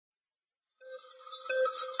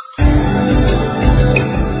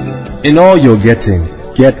In all you're getting,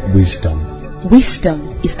 get wisdom. Wisdom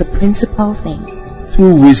is the principal thing.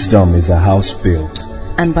 Through wisdom is a house built,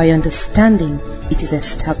 and by understanding it is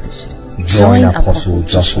established. Join Apostle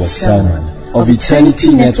Joshua Selman of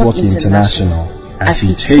Eternity Network International as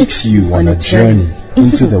he takes you on a journey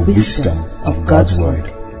into the wisdom of God's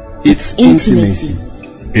Word. It's intimacy,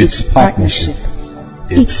 it's partnership,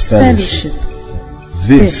 it's fellowship.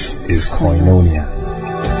 This is Koinonia.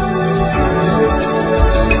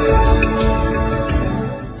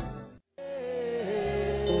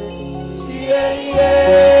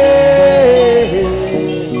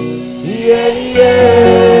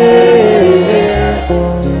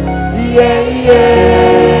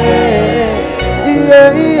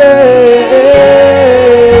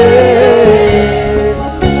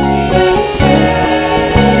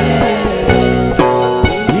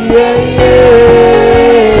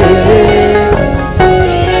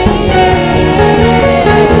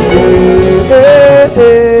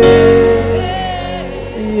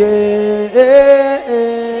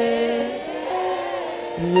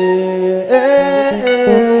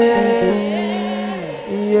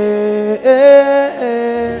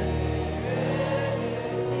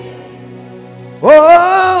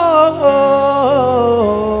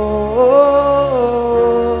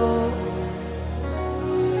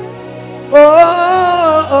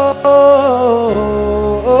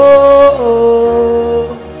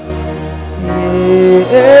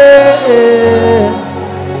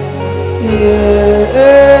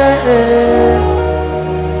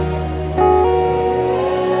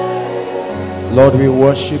 Lord, we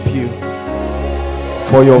worship you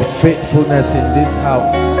for your faithfulness in this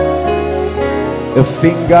house. A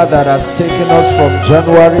finger that has taken us from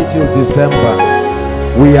January till December.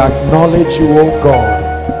 We acknowledge you, O God.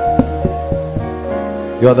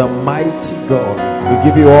 You are the mighty God. We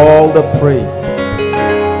give you all the praise.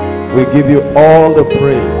 We give you all the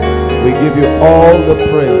praise. We give you all the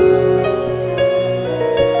praise.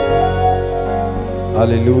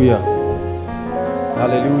 Hallelujah.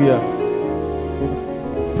 Hallelujah.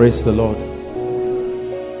 Praise the Lord.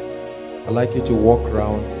 I'd like you to walk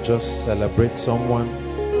around, just celebrate someone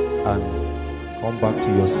and come back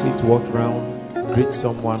to your seat. Walk around, greet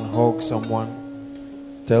someone, hug someone.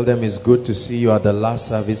 Tell them it's good to see you at the last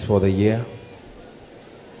service for the year.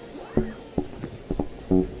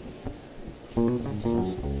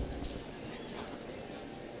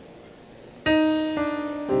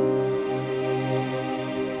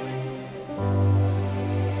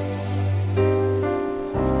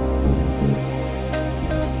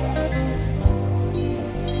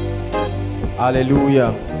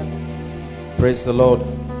 Hallelujah. Praise the Lord.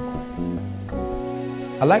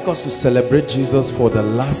 I'd like us to celebrate Jesus for the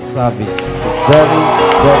last service. The very,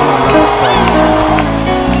 very last service.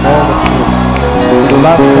 All the praise. The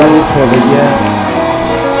last service for the year.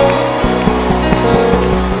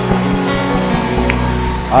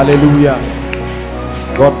 Hallelujah.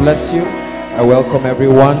 God bless you. I welcome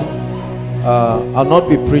everyone. I'll not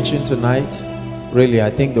be preaching tonight. Really, I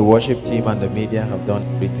think the worship team and the media have done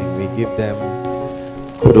everything. We give them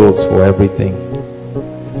kudos for everything.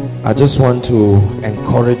 I just want to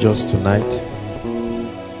encourage us tonight.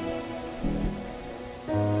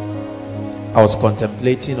 I was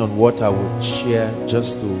contemplating on what I would share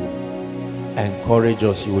just to encourage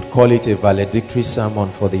us. You would call it a valedictory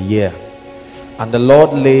sermon for the year. And the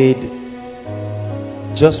Lord laid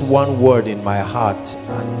just one word in my heart.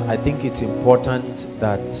 And I think it's important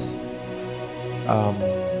that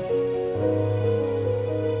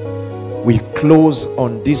we close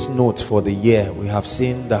on this note for the year. We have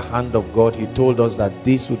seen the hand of God. He told us that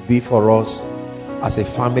this would be for us as a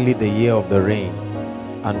family the year of the rain,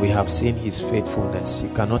 and we have seen his faithfulness. You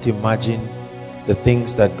cannot imagine the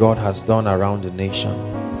things that God has done around the nation.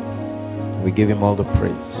 We give him all the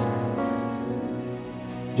praise.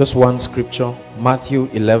 Just one scripture, Matthew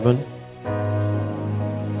 11.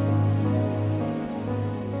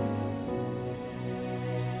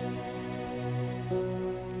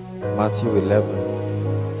 Matthew 11.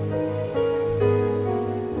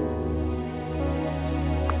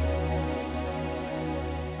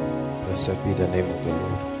 Blessed be the name of the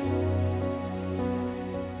Lord.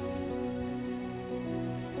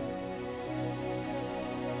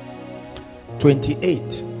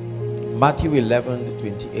 (28) Matthew 11, the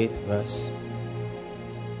 28th verse.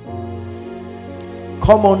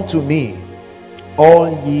 Come unto me, all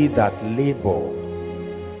ye that labor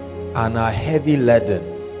and are heavy laden.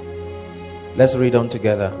 Let's read on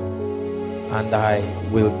together. And I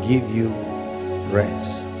will give you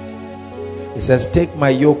rest. It says, take my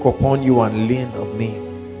yoke upon you and learn of me,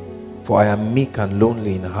 For I am meek and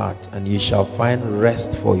lonely in heart, and ye shall find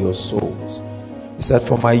rest for your souls. He said,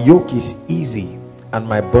 for my yoke is easy and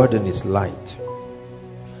my burden is light.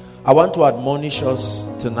 I want to admonish us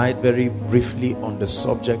tonight very briefly on the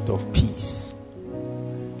subject of peace.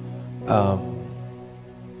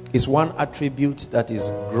 It's one attribute that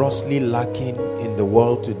is grossly lacking in the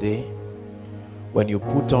world today. When you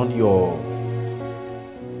put on your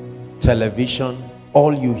television,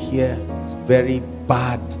 all you hear is very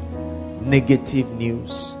bad, negative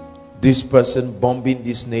news. This person bombing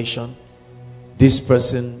this nation, this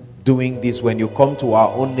person doing this. When you come to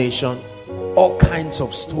our own nation, all kinds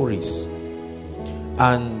of stories.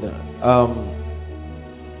 And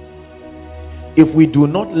if we do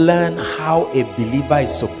not learn how a believer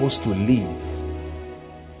is supposed to live,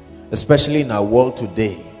 especially in our world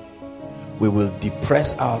today, we will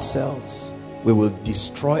depress ourselves, we will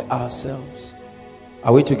destroy ourselves.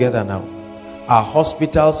 Are we together now? Our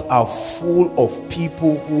hospitals are full of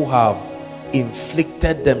people who have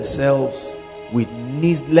inflicted themselves with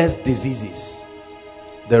needless diseases.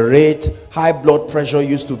 The rate, high blood pressure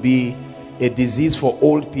used to be a disease for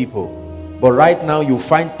old people, but right now you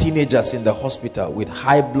find teenagers in the hospital with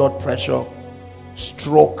high blood pressure,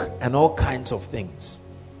 stroke, and all kinds of things.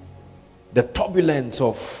 The turbulence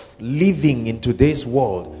of living in today's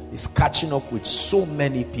world is catching up with so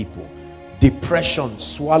many people. Depression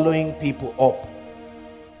swallowing people up.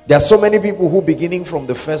 There are so many people who, beginning from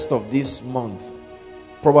the 1st of this month,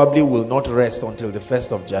 probably will not rest until the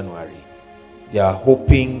 1st of January. They are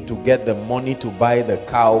hoping to get the money to buy the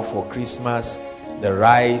cow for Christmas, the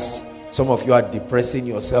rice. Some of you are depressing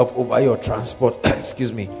yourself over your transport,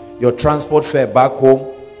 excuse me, your transport fare back home,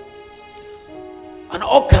 and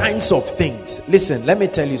all kinds of things. Listen, let me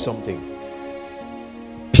tell you something.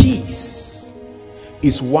 Peace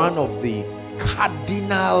is one of the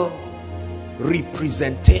cardinal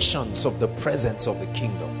representations of the presence of the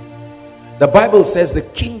kingdom. The Bible says the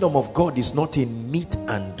kingdom of God is not in meat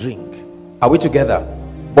and drink. Are we together?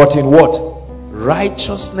 But in what?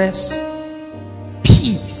 Righteousness,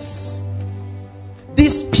 peace.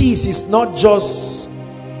 This peace is not just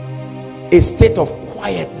a state of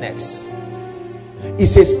quietness.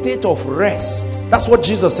 It's a state of rest. That's what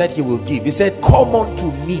Jesus said he will give. He said, come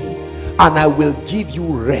unto me and I will give you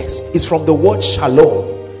rest. It's from the word shalom.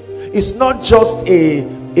 It's not just a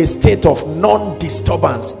state of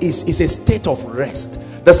non-disturbance. It's a state of rest.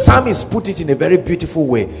 The psalmist put it in a very beautiful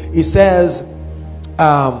way. He says,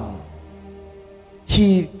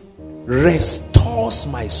 he restores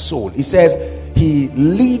my soul. He says, he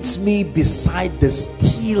leads me beside the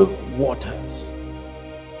still waters.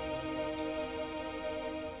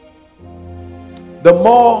 The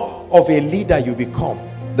more of a leader you become,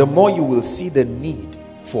 the more you will see the need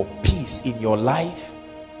for peace in your life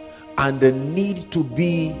and the need to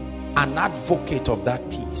be an advocate of that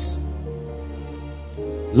peace.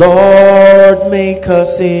 Lord, make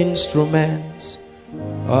us instruments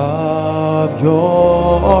of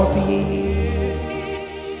your peace.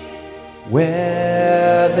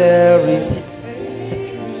 Where there is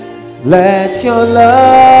hate, let your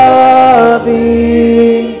love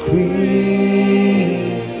increase.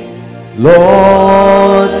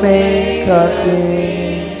 Lord, make us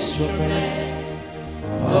instruments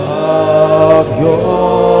of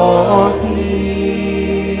your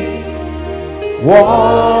peace.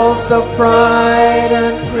 Walls of pride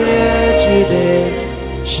and prejudice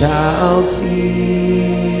shall cease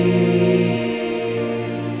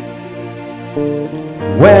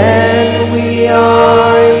when we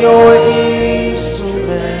are your instruments.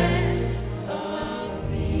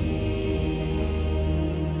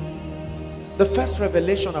 The first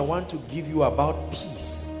revelation I want to give you about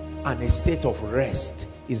peace and a state of rest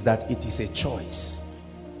is that it is a choice.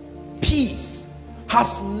 Peace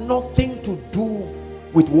has nothing to do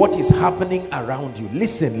with what is happening around you.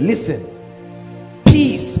 Listen, listen.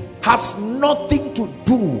 Peace has nothing to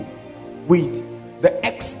do with the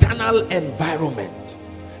external environment.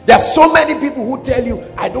 There are so many people who tell you,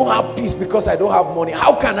 I don't have peace because I don't have money.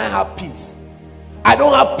 How can I have peace? I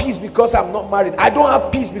don't have peace because I'm not married. I don't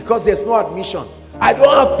have peace because there's no admission. I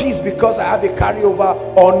don't have peace because I have a carryover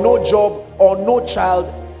or no job or no child.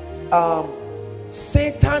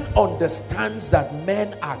 Satan understands that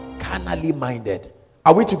men are carnally minded.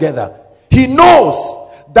 Are we together? He knows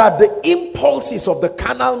that the impulses of the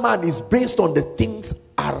carnal man is based on the things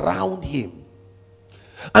around him.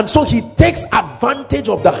 And so he takes advantage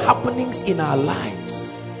of the happenings in our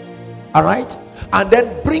lives. All right? And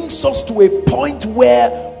then brings us to a point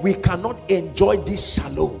where we cannot enjoy this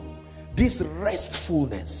shalom, this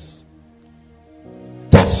restfulness.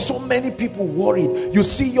 There's so many people worried. You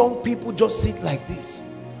see young people just sit like this.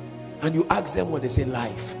 And you ask them what they say,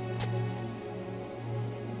 life.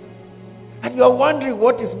 And you're wondering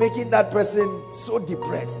what is making that person so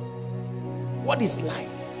depressed. What is life?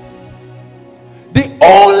 The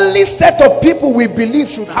only set of people we believe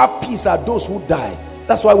should have peace are those who die.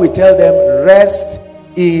 That's why we tell them, rest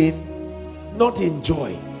in, not in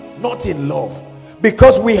joy, not in love.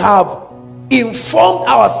 Because we have informed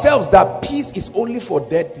ourselves that peace is only for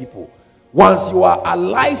dead people. Once you are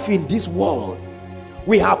alive in this world,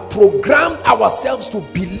 we have programmed ourselves to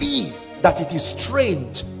believe that it is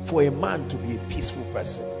strange for a man to be a peaceful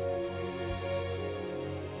person.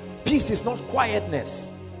 Peace is not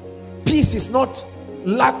quietness. Peace is not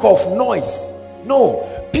lack of noise.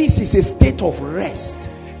 No, peace is a state of rest,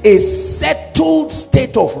 a settled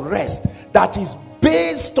state of rest that is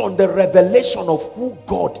based on the revelation of who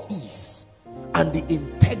God is and the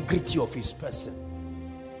integrity of his person.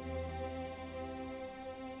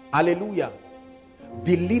 Hallelujah.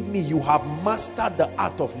 Believe me, you have mastered the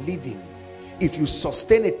art of living if you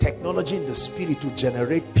sustain a technology in the spirit to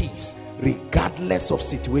generate peace regardless of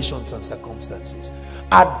situations and circumstances.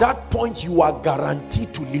 At that point, you are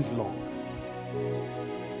guaranteed to live long.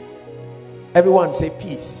 Everyone say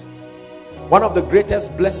peace. One of the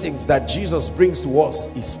greatest blessings that Jesus brings to us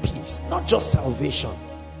is peace. Not just salvation,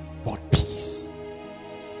 but peace.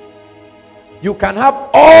 You can have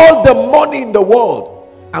all the money in the world,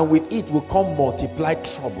 and with it will come multiplied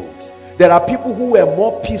troubles. There are people who were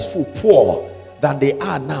more peaceful poor than they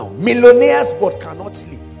are now. Millionaires but cannot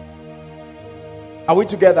sleep. Are we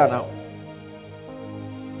together now?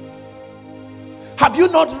 Have you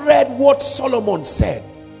not read what Solomon said?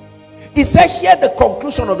 He said, here the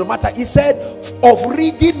conclusion of the matter. He said, of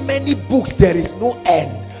reading many books there is no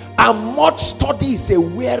end, and much study is a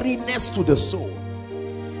weariness to the soul.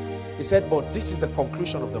 He said, but this is the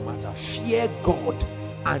conclusion of the matter: fear God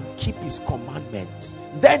and keep his commandments.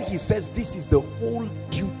 Then he says, this is the whole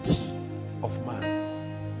duty of man.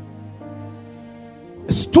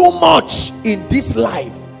 It's too much in this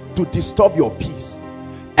life to disturb your peace.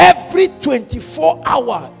 Every 24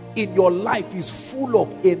 hours in your life is full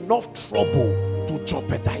of enough trouble to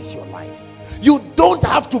jeopardize your life. You don't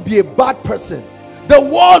have to be a bad person. The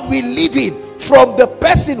world we live in, from the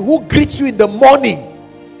person who greets you in the morning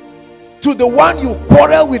to the one you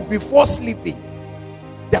quarrel with before sleeping,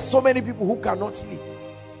 there are so many people who cannot sleep.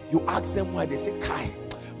 You ask them why, they say, Kai,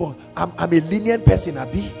 but I'm a lenient person,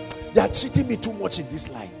 Abi. They are treating me too much in this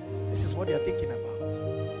life. This is what they are thinking about.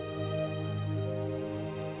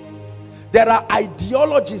 There are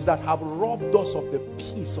ideologies that have robbed us of the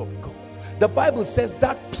peace of God. The Bible says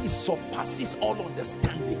that peace surpasses all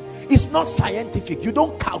understanding. It's not scientific. You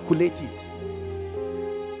don't calculate it.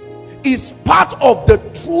 It's part of the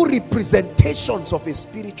true representations of a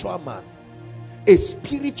spiritual man. A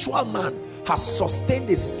spiritual man has sustained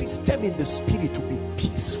a system in the spirit to be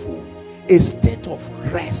peaceful, a state of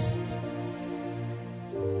rest.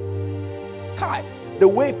 Kai, the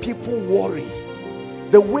way people worry,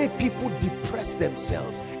 the way people depress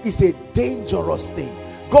themselves is a dangerous thing.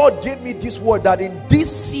 God gave me this word that in this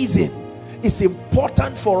season it's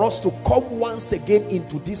important for us to come once again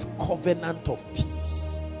into this covenant of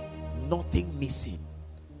peace. Nothing missing,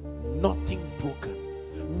 nothing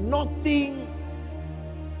broken, nothing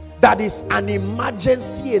that is an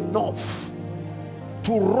emergency enough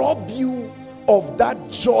to rob you of that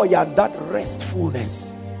joy and that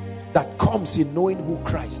restfulness that comes in knowing who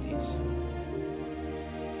Christ is.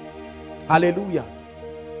 Hallelujah.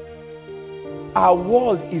 Our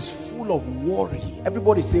world is full of worry.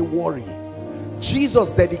 Everybody say worry.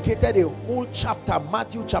 Jesus dedicated a whole chapter,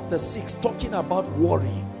 Matthew chapter 6, talking about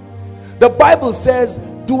worry. The Bible says,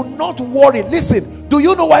 do not worry. Listen, do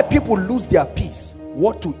you know why people lose their peace?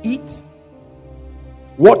 What to eat,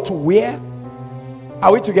 what to wear.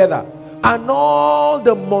 Are we together? And all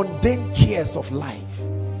the mundane cares of life,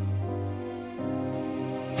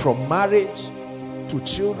 from marriage to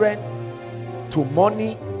children to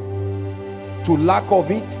money, to lack of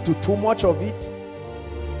it, to too much of it,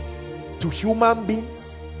 to human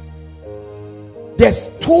beings. There's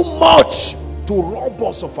too much to rob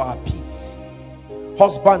us of our peace.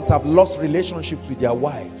 Husbands have lost relationships with their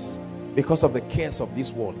wives because of the cares of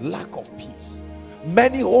this world. Lack of peace.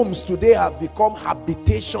 Many homes today have become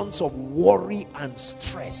habitations of worry and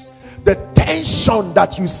stress. The tension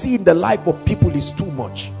that you see in the life of people is too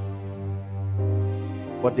much.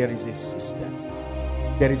 But there is a system,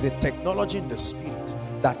 there is a technology in the spirit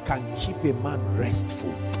that can keep a man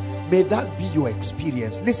restful. May that be your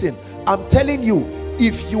experience. Listen, I'm telling you,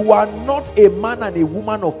 if you are not a man and a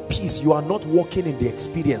woman of peace, you are not walking in the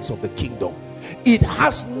experience of the kingdom. It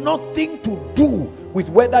has nothing to do with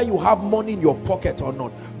whether you have money in your pocket or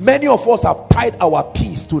not. Many of us have tied our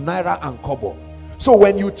peace to naira and kobo. So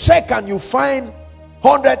when you check and you find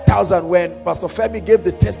 100,000, when Pastor Femi gave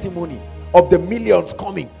the testimony of the millions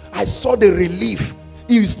coming, I saw the relief.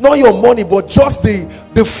 It's not your money, but just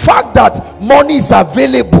the fact that money is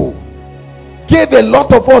available gave a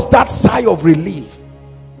lot of us that sigh of relief.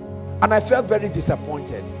 And I felt very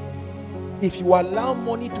disappointed. If you allow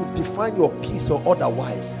money to define your peace or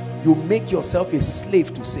otherwise, you make yourself a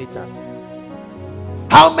slave to Satan.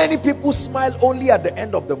 How many people smile only at the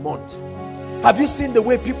end of the month? Have you seen the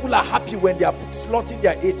way people are happy when they are slotting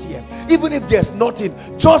their ATM? Even if there's nothing,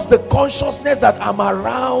 just the consciousness that I'm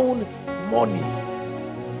around money.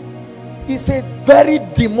 It's a very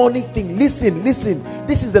demonic thing. Listen.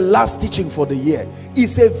 This is the last teaching for the year.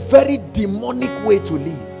 It's a very demonic way to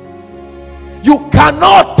live. You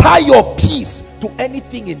cannot tie your peace to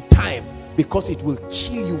anything in time, because it will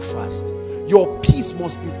kill you fast. Your peace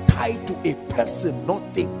must be tied to a person, not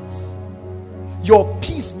things. Your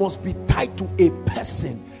peace must be tied to a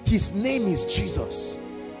person. His name is Jesus.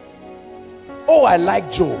 Oh, I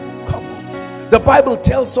like Job. Come on. The Bible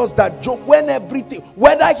tells us that Job, when everything,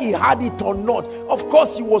 whether he had it or not, of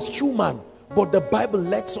course he was human, but the Bible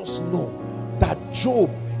lets us know that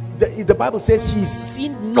Job, the Bible says he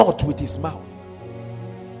sinned not with his mouth.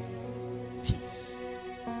 Peace.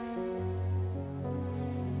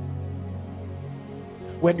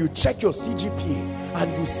 When you check your CGPA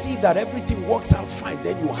and you see that everything works out fine,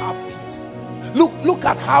 then you have peace. Look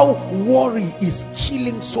at how worry is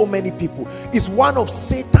killing so many people. It's one of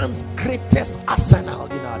Satan's greatest arsenal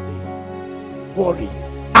in our day. Worry,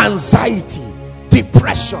 anxiety,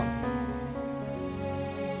 depression.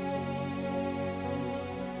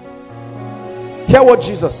 Hear what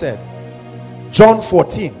Jesus said. John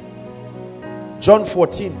 14. John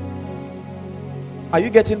 14. Are you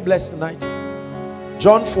getting blessed tonight?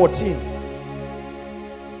 John 14.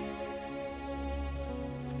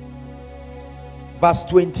 Verse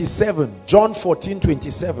 27. John 14,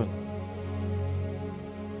 27.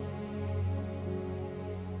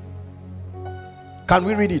 Can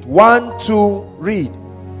we read it? 1, 2, read.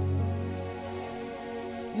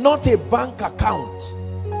 Not a bank account.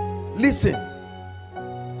 Listen.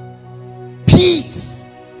 Peace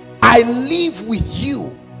I leave with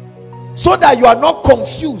you, so that you are not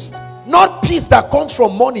confused. Not peace that comes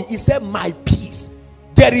from money. He said my peace.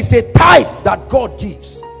 There is a type that God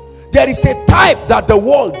gives. There is a type that the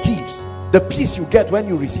world gives. The peace you get when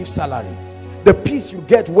you receive salary. The peace you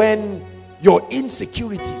get when your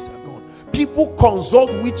insecurities are gone. People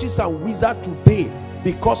consult witches and wizards today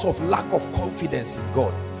because of lack of confidence in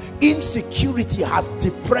God. Insecurity has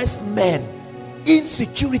depressed men.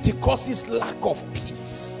 Insecurity causes lack of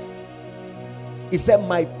peace. He said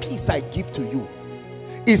my peace I give to you.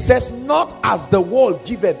 It says not as the world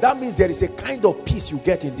giveth. That means there is a kind of peace you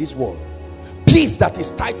get in this world. Peace that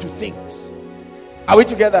is tied to things. Are we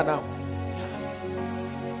together now?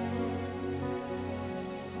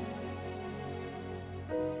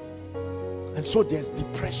 And so there's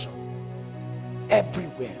depression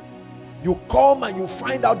everywhere. You come and you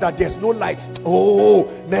find out that there's no light. Oh,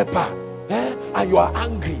 NEPA. And you are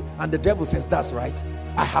angry. And the devil says, that's right.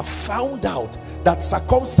 I have found out that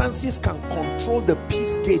circumstances can control the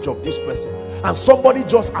peace gauge of this person. And somebody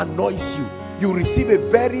just annoys you. You receive a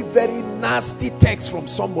very, very nasty text from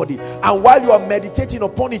somebody, and while you are meditating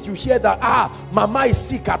upon it, you hear that mama is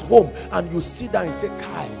sick at home, and you sit down and say,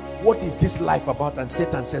 Kai, what is this life about? And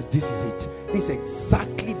Satan says, this is it. This is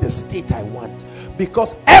exactly the state I want.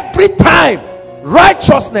 Because every time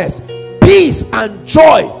righteousness, peace and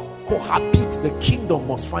joy cohabit, the kingdom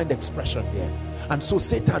must find expression there. And so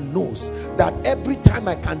Satan knows that every time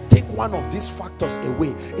I can take one of these factors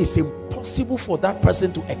away, it's impossible for that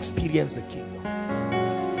person to experience the kingdom.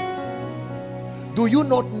 Do you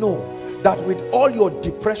not know that with all your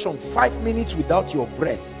depression, 5 minutes without your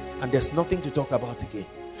breath, and there's nothing to talk about again?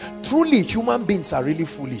 Truly, human beings are really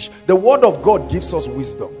foolish. The word of God gives us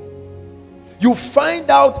wisdom. You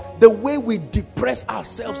find out the way we depress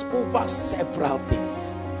ourselves over several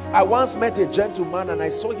things. I once met a gentleman and I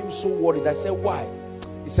saw him so worried. I said, why?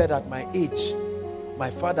 He said, at my age,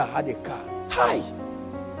 my father had a car. Hi.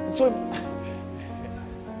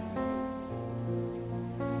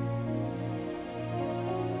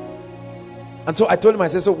 And so I told him, I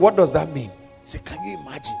said, so what does that mean? He said, can you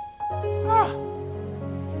imagine?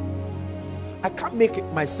 I can't make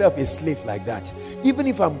myself a slave like that. Even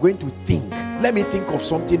if I'm going to think, let me think of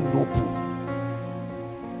something noble.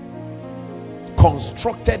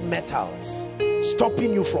 Constructed metals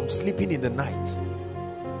stopping you from sleeping in the night.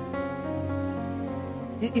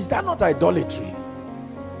 Is that not idolatry?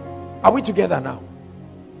 Are we together now?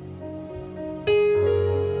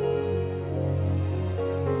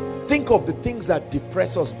 Think of the things that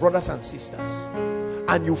depress us, brothers and sisters,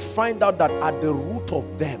 and you find out that at the root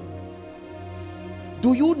of them,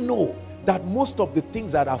 do you know that most of the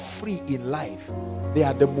things that are free in life, they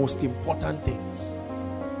are the most important things?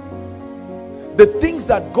 The things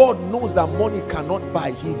that God knows that money cannot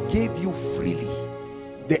buy, he gave you freely.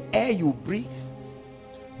 The air you breathe,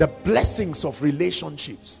 the blessings of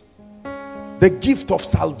relationships, the gift of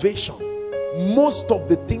salvation. Most of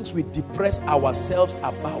the things we depress ourselves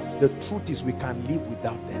about, the truth is we can live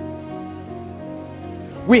without them.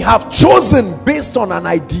 We have chosen based on an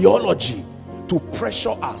ideology to pressure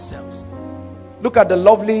ourselves. Look at the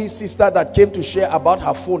lovely sister that came to share about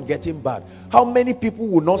her phone getting bad. How many people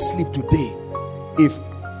will not sleep today if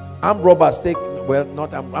armed robbers take, well,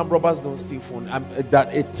 not armed robbers don't steal phone,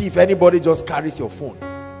 that a thief, anybody just carries your phone.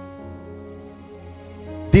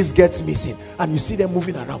 This gets missing and you see them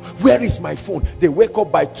moving around. Where is my phone? They wake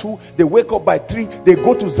up by 2, they wake up by 3, they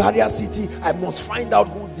go to Zaria City. I must find out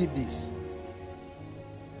who did this.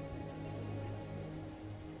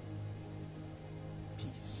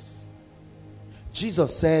 Peace.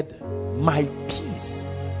 Jesus said, my peace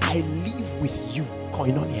I leave with you,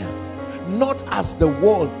 koinonia, not as the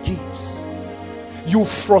world gives. You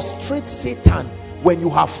frustrate Satan when you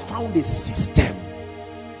have found a system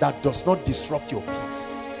that does not disrupt your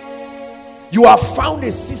peace. You have found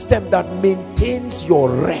a system that maintains your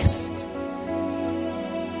rest.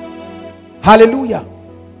 Hallelujah.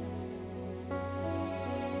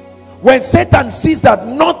 When Satan sees that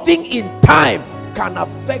nothing in time can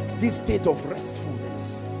affect this state of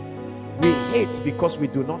restfulness, we hate because we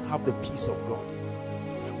do not have the peace of God.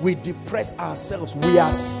 We depress ourselves. We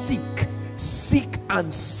are sick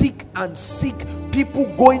and sick and sick. People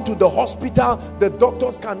going to the hospital, the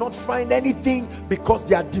doctors cannot find anything because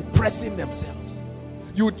they are depressing themselves.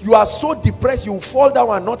 You are so depressed, you fall down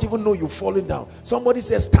and not even know you've fallen down. Somebody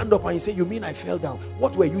says stand up and you say, you mean I fell down?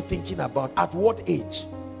 What were you thinking about? At what age?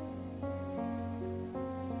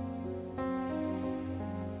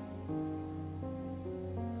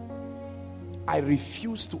 I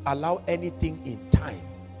refuse to allow anything in time.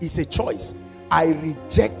 It's a choice. I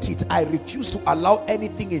reject it. I refuse to allow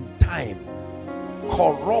anything in time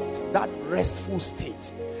corrupt that restful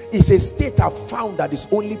state. It's a state I've found that is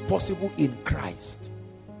only possible in Christ.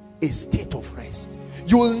 A state of rest.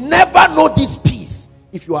 You will never know this peace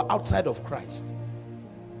if you are outside of Christ.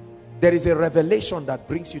 There is a revelation that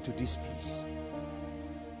brings you to this peace.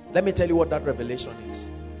 Let me tell you what that revelation is.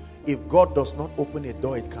 If God does not open a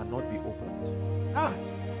door, it cannot be opened.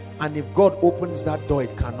 And if God opens that door,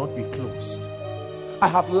 it cannot be closed. I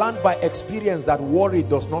have learned by experience that worry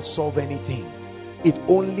does not solve anything. It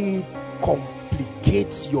only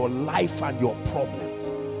complicates your life and your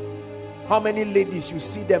problems. How many ladies you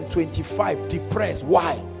see them 25 depressed?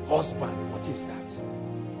 Why? Husband, what is that?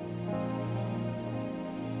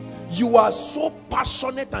 You are so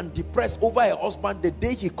passionate and depressed over a husband, the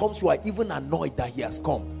day he comes you are even annoyed that he has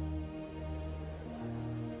come.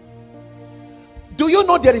 Do you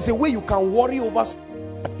know there is a way you can worry over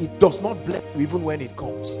something, but it does not bless you even when it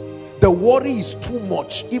comes? The worry is too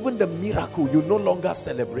much. Even the miracle, you no longer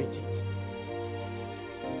celebrate it.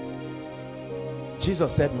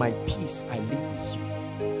 Jesus said, my peace I leave with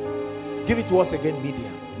you. Give it to us again,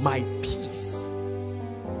 media. My peace.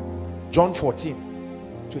 John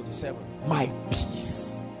 14:27. My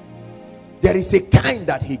peace. There is a kind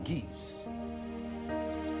that he gives.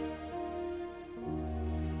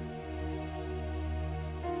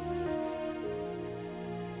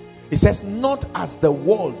 It says, not as the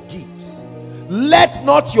world gives. Let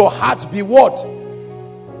not your heart be what?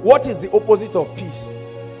 What is the opposite of peace?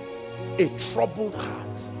 A troubled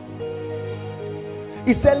heart.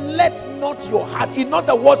 He said, let not your heart, in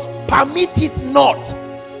other words, permit it not.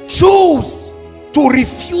 Choose to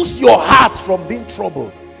refuse your heart from being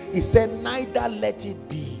troubled. He said, neither let it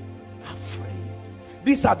be afraid.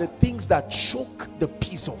 These are the things that choke the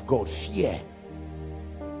peace of God. Fear.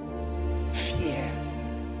 Fear.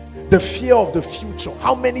 The fear of the future.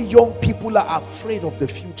 How many young people are afraid of the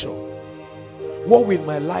future? What will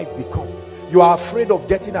my life become? You are afraid of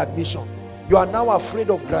getting admission. You are now afraid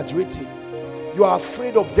of graduating. You are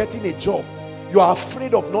afraid of getting a job. You are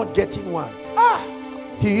afraid of not getting one.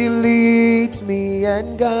 He leads me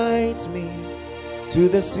and guides me to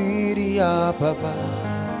the city of Papa.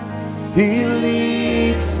 He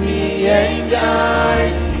leads me and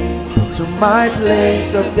guides me to my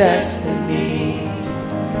place of destiny.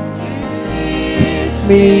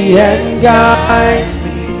 Me and guides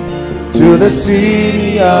me to the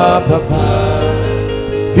city of Papa.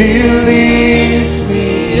 He leads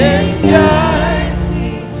me and guides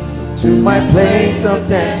me to my place of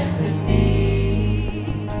destiny.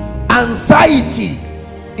 Anxiety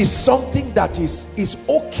is something that is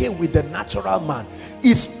okay with the natural man.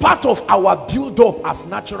 It's part of our build-up as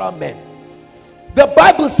natural men. The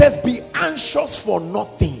Bible says, be anxious for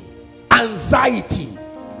nothing. Anxiety,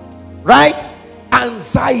 right?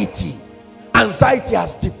 Anxiety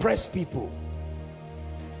has depressed people.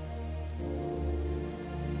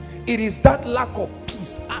 It is that lack of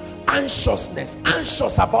peace, anxiousness,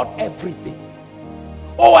 anxious about everything.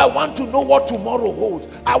 Oh, I want to know what tomorrow holds.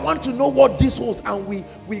 I want to know what this holds. And we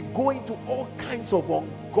go into all kinds of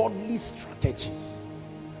ungodly strategies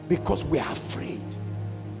because we are afraid.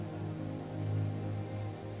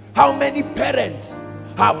 How many parents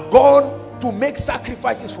have gone to make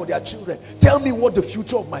sacrifices for their children? Tell me what the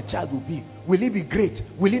future of my child will be. Will he be great?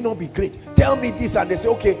 Will he not be great? Tell me this. And they say,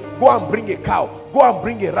 okay, go and bring a cow, go and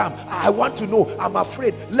bring a ram. I want to know. I'm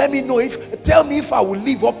afraid. Let me know. Tell me if I will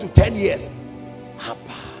live up to 10 years.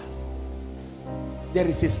 There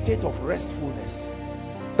is a state of restfulness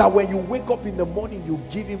that when you wake up in the morning, you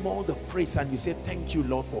give him all the praise and you say, thank you,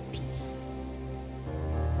 Lord, for peace.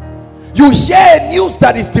 You hear news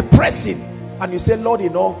that is depressing and you say, Lord,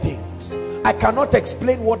 in all things, I cannot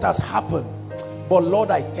explain what has happened, but Lord,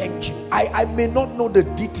 I thank you. I may not know the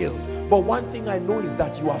details, but one thing I know is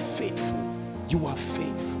that you are faithful. You are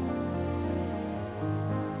faithful.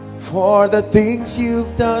 For the things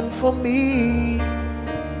you've done for me,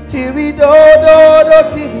 tirido,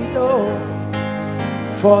 tirido,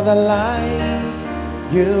 for the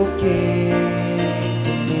life you've given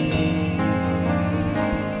me.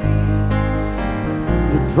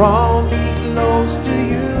 You draw me close to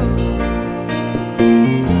you.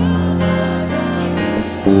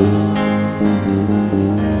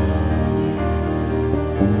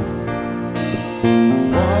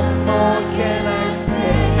 What more can I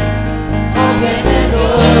say? How can I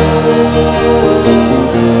know?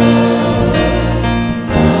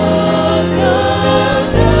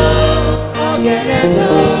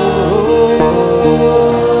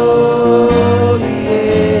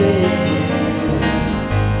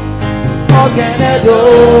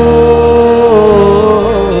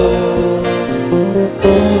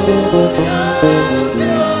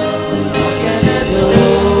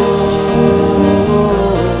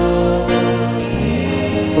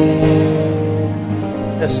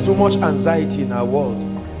 There's too much anxiety in our world.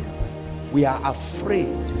 We are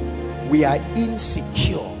afraid. We are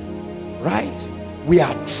insecure, right? We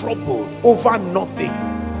are troubled over nothing.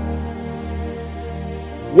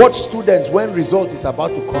 Watch students when result is about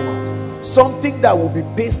to come out. Something that will be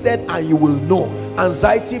pasted and you will know.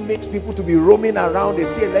 Anxiety makes people to be roaming around. They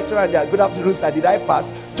see a lecturer and they are, good afternoon sir, did I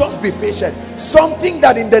pass? Just be patient. Something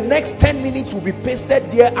that in the next 10 minutes will be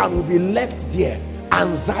pasted there and will be left there.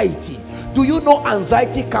 Anxiety. Do you know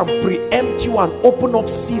anxiety can preempt you and open up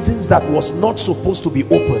seasons that was not supposed to be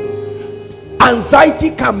open?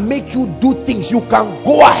 Anxiety can make you do things. You can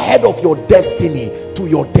go ahead of your destiny to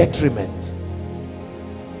your detriment.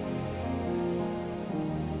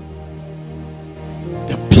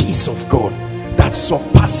 The peace of God that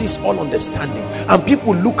surpasses all understanding. And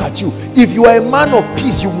people look at you. If you are a man of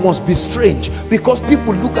peace, you must be strange, because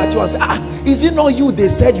people look at you and say, is it not you? They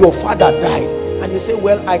said your father died. And you say,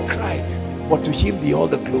 well, I cried, but to him be all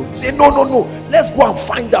the glory. You say, no, let's go and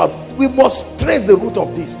find out. We must trace the root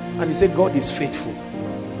of this. And you say, God is faithful.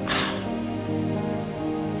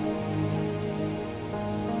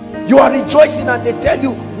 You are rejoicing and they tell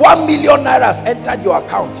you 1 million naira has entered your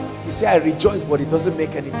account. You say, I rejoice, but it doesn't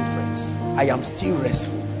make any difference. I am still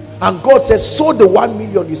restful. And God says, so the 1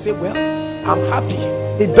 million. You say, well, I'm happy.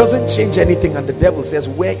 It doesn't change anything. And the devil says,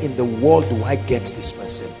 where in the world do I get this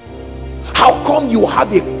person? How come you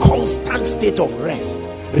have a constant state of rest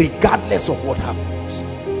regardless of what happens?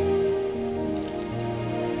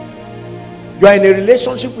 You are in a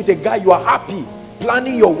relationship with a guy, you are happy,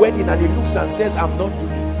 planning your wedding, and he looks and says, I'm not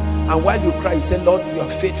doing. And while you cry, you say, Lord, you are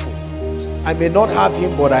faithful. I may not have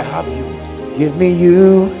him, but I have you. Give me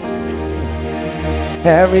you.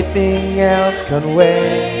 Everything else can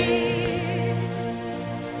wait.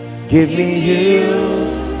 Give me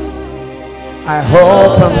you. I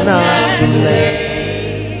hope I'm not too late.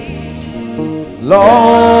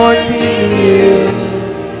 Lord, give me you.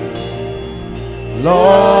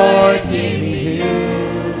 Lord, give me you.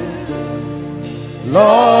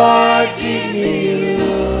 Lord, give me you.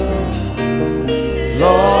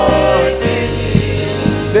 Lord, give me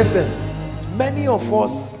you. Listen, many of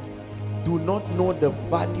us do not know the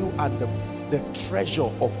value and the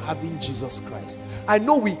treasure of having Jesus Christ. I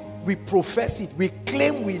know we profess it, we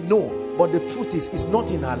claim we know, But the truth is, it's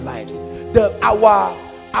not in our lives.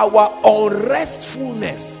 Our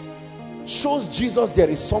unrestfulness shows Jesus there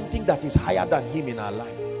is something that is higher than him in our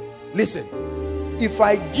life. Listen, if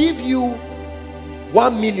I give you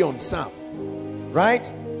 1 million, Sam,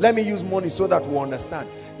 right? Let me use money so that we understand.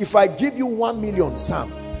 If I give you 1 million,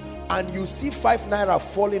 Sam, and you see 5 naira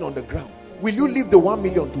falling on the ground, will you leave the 1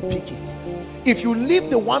 million to pick it? If you leave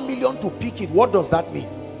the 1 million to pick it, what does that mean?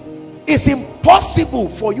 It's impossible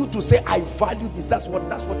for you to say, I value this. That's what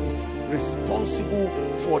is responsible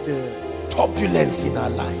for the turbulence in our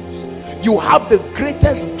lives. You have the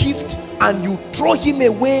greatest gift and you throw him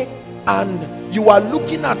away, and you are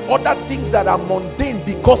looking at other things that are mundane,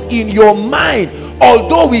 because in your mind,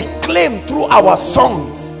 although we claim through our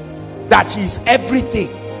songs that he is everything,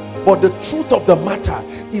 but the truth of the matter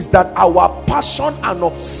is that our passion and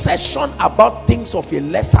obsession about things of a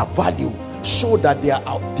lesser value show that they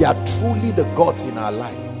are truly the gods in our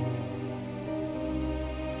life.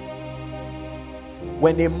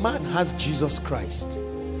 When a man has Jesus Christ,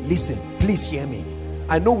 listen, please hear me.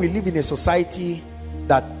 I know we live in a society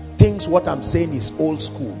that thinks what I'm saying is old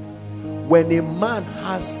school. When a man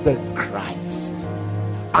has the Christ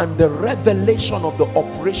and the revelation of the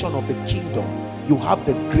operation of the kingdom, you have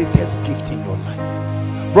the greatest gift in your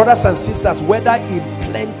life. Brothers and sisters, whether in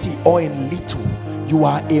plenty or in little, you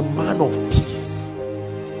are a man of peace.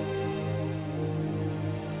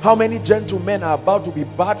 How many gentlemen are about to be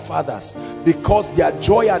bad fathers because their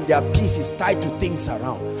joy and their peace is tied to things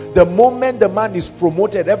around? The moment the man is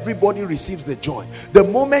promoted, everybody receives the joy. The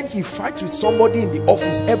moment he fights with somebody in the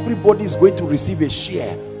office, everybody is going to receive a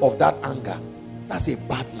share of that anger. That's a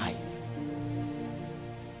bad life.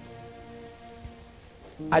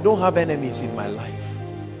 I don't have enemies in my life.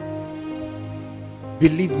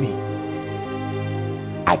 Believe me,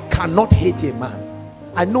 I cannot hate a man.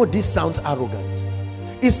 I know this sounds arrogant.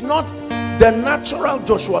 It's not the natural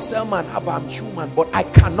Joshua Selman, I'm human, but I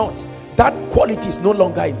cannot. That quality is no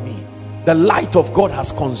longer in me. The light of God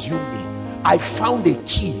has consumed me. I found a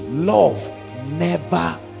key. Love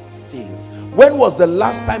never fails. When was the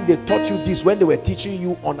last time they taught you this? When they were teaching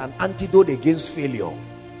you on an antidote against failure,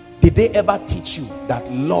 did they ever teach you that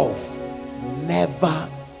love never?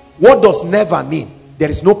 What does never mean? There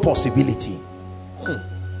is no possibility.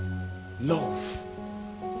 Love.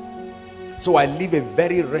 So I live a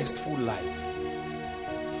very restful life.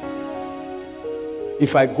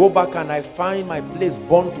 If I go back and I find my place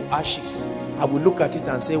burned to ashes, I will look at it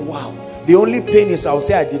and say, wow. The only pain is I will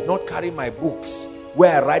say I did not carry my books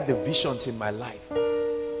where I write the visions in my life.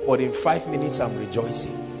 But in 5 minutes I'm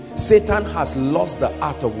rejoicing. Satan has lost the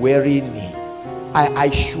art of wearying me. I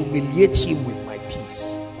humiliate him with my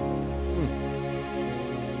peace.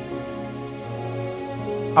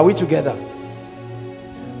 Are we together?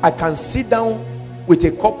 I can sit down with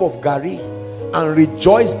a cup of gari and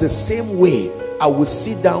rejoice the same way I will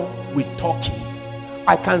sit down with turkey.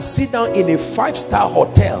 I can sit down in a 5-star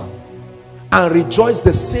hotel and rejoice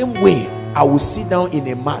the same way I will sit down in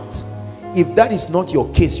a mat. If that is not your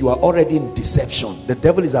case, you are already in deception. The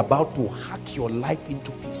devil is about to hack your life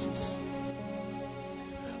into pieces.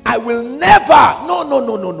 I will never,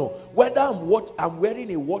 no. Whether I'm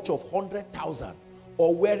wearing a watch of 100,000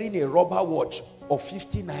 or wearing a rubber watch of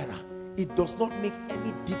 50 naira, it does not make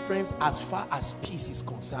any difference as far as peace is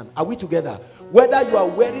concerned. Are we together? Whether you are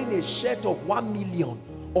wearing a shirt of 1 million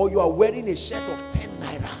or you are wearing a shirt of 10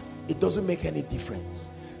 naira, it doesn't make any difference.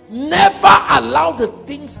 Never allow the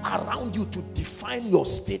things around you to define your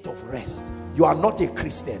state of rest. You are not a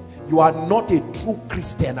Christian. You are not a true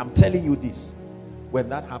Christian. I'm telling you this. When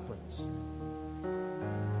that happens,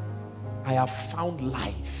 I have found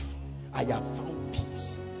life. I have found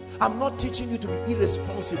peace. I'm not teaching you to be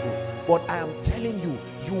irresponsible, but I am telling you,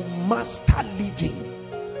 you master living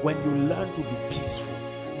when you learn to be peaceful.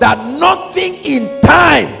 That nothing in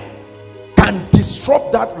time can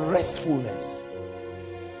disrupt that restfulness.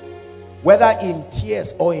 Whether in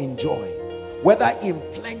tears or in joy, whether in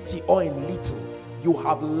plenty or in little, you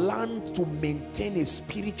have learned to maintain a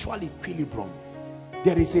spiritual equilibrium.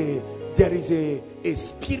 There is a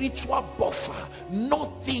spiritual buffer.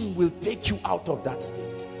 Nothing will take you out of that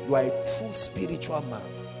state. You are a true spiritual man.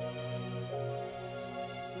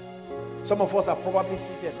 Some of us are probably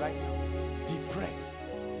seated right now, depressed.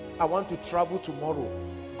 I want to travel tomorrow.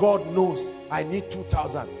 God knows I need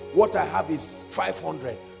 2,000. What I have is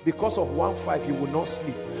 500. Because of 1,500, you will not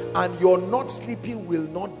sleep. And your not sleeping will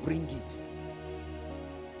not bring it.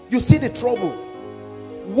 You see the trouble?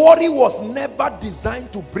 Worry was never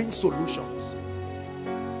designed to bring solutions.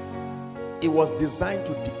 It was designed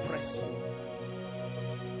to depress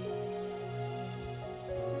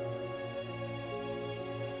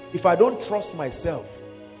you. If I don't trust myself,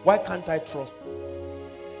 why can't I trust?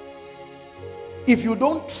 If you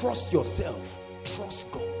don't trust yourself, trust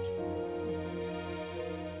God.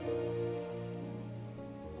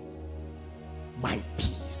 My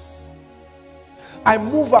peace. I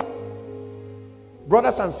move up.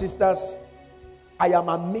 Brothers and sisters, I am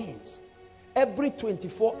amazed. Every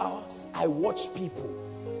 24 hours, I watch people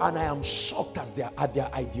and I am shocked at their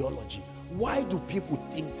ideology. Why do people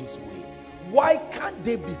think this way? Why can't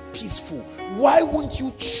they be peaceful? Why won't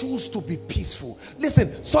you choose to be peaceful?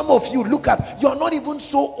 Listen, some of you, you're not even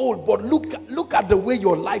so old, but look at the way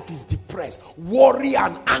your life is depressed. Worry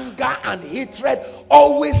and anger and hatred,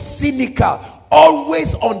 always cynical,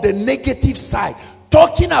 always on the negative side,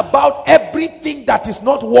 talking about everything that is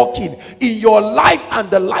not working in your life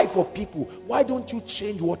and the life of people. Why don't you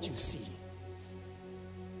change what you see?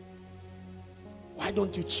 Why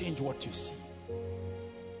don't you change what you see?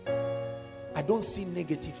 I don't see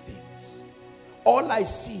negative things. All I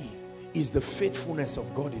see is the faithfulness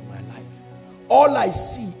of God in my life. All I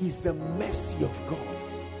see is the mercy of God.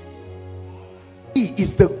 He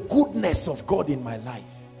is the goodness of God in my life.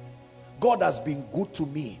 God has been good to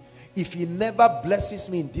me. If he never blesses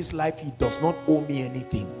me in this life, he does not owe me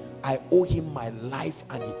anything. I owe him my life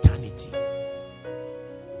and eternity.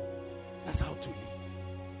 That's how to live.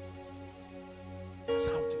 That's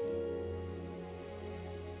how to live.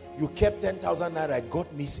 You kept 10,000 naira, it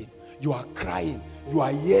got missing. You are crying, you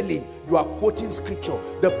are yelling, you are quoting scripture.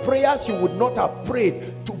 The prayers you would not have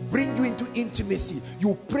prayed to bring you into intimacy,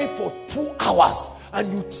 you pray for 2 hours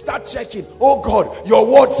and you start checking. Oh God, your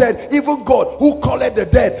word said, even God who calleth the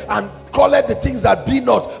dead and calleth the things that be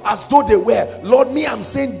not as though they were. Lord, me, I'm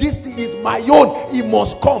saying this thing is my own, it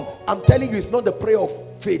must come. I'm telling you, it's not the prayer of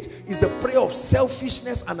faith, it's the prayer of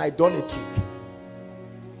selfishness and idolatry.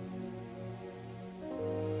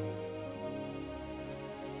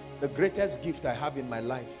 The greatest gift I have in my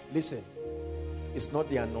life, listen, is not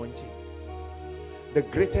the anointing. The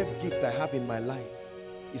greatest gift I have in my life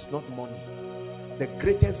is not money. The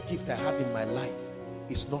greatest gift I have in my life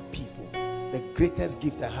is not people. The greatest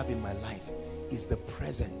gift I have in my life is the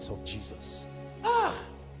presence of Jesus.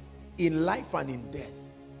 In life and in death.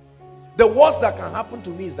 The worst that can happen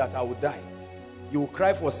to me is that I will die. You will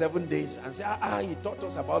cry for 7 days and say, he taught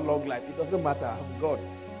us about long life. It doesn't matter, I'm God.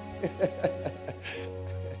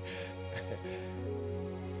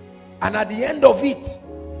 And at the end of it,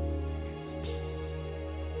 it's peace.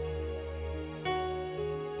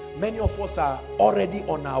 Many of us are already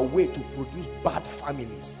on our way to produce bad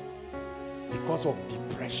families because of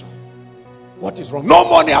depression. What is wrong? No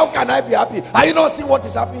money, how can I be happy? Are you not seeing what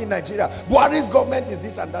is happening in Nigeria? Buhari's government is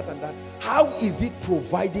this and that and that. How is it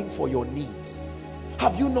providing for your needs?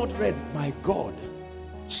 Have you not read, my God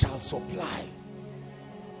shall supply?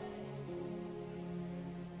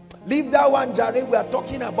 Leave that one, Jerry. We are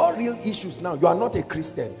talking about real issues now. You are not a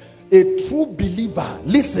Christian. A true believer,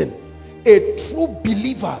 listen, a true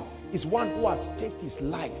believer is one who has staked his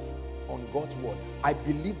life on God's word. I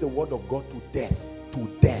believe the word of God to death, to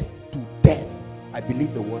death, to death. I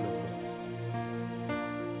believe the word of God.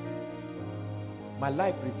 My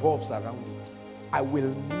life revolves around it. I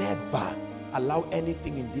will never allow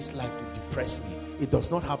anything in this life to depress me. It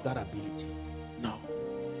does not have that ability.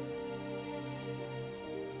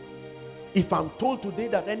 If I'm told today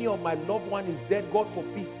that any of my loved one is dead, God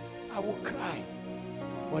forbid, I will cry.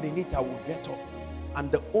 But in it, I will get up. And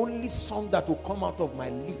the only song that will come out of my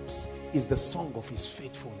lips is the song of his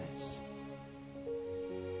faithfulness.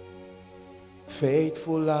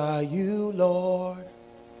 Faithful are you, Lord.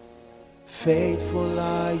 Faithful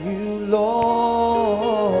are you,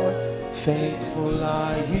 Lord. Faithful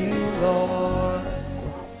are you, Lord.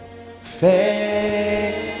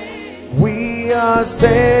 We are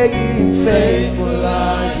saying, faithful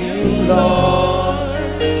are you,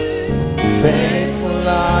 Lord. Faithful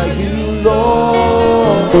are you,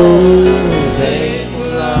 Lord.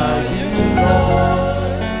 Faithful are you, Lord.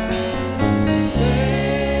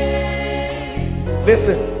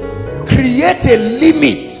 Listen, create a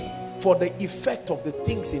limit for the effect of the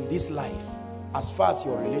things in this life as far as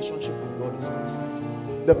your relationship with God is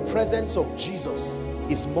concerned. The presence of Jesus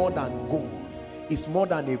is more than gold. It's more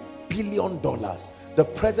than $1 billion. The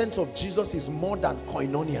presence of Jesus is more than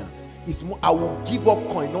koinonia. It's more, I will give up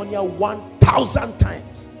koinonia 1,000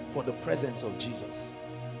 times for the presence of Jesus.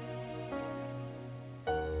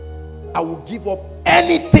 I will give up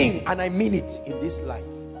anything, and I mean it, in this life.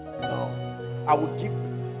 No, I will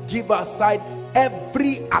give aside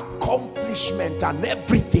every accomplishment and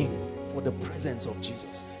everything for the presence of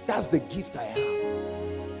Jesus. That's the gift I have.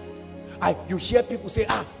 You hear people say,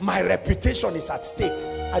 my reputation is at stake.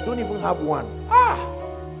 I don't even have one.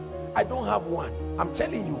 I don't have one. I'm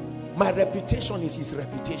telling you, my reputation is his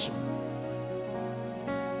reputation.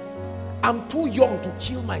 I'm too young to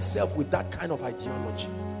kill myself with that kind of ideology.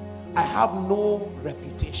 I have no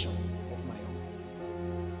reputation of my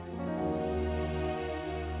own.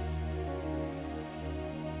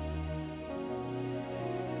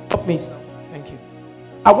 Help me, sir. Thank you.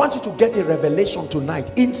 I want you to get a revelation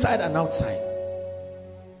tonight, inside and outside.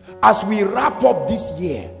 As we wrap up this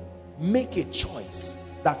year, make a choice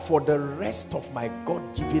that for the rest of my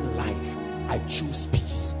God-given life, I choose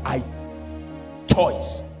peace.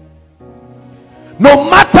 Choice. No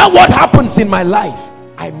matter what happens in my life,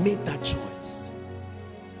 I made that choice.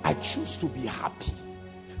 I choose to be happy.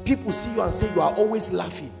 People see you and say you are always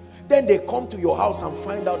laughing. Then they come to your house and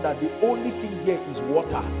find out that the only thing there is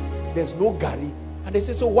water. There's no gari. And they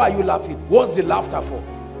say, so why are you laughing? What's the laughter for?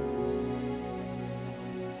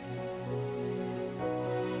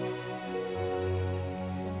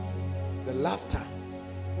 The laughter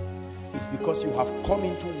is because you have come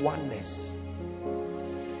into oneness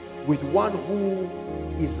with one who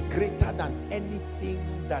is greater than anything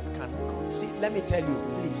that can come. See, let me tell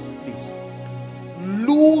you, please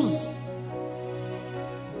lose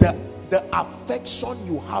the affection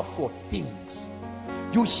you have for things.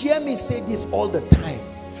 You hear me say this all the time.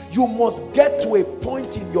 You must get to a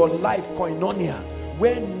point in your life, koinonia,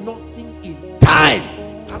 where nothing in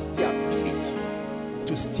time has the ability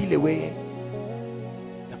to steal away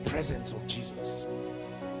the presence of Jesus.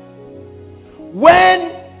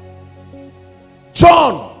 When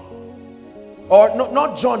John, or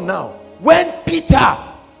not John now, when Peter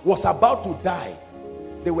was about to die,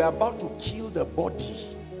 they were about to kill the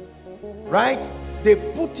body, right? They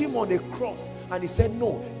put him on a cross and he said,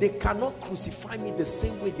 no, they cannot crucify me the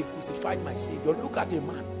same way they crucified my Savior. Look at a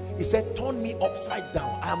man. He said, turn me upside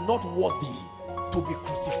down. I am not worthy to be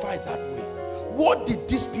crucified that way. What did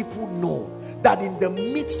these people know? That in the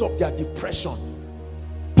midst of their depression,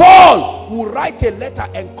 Paul will write a letter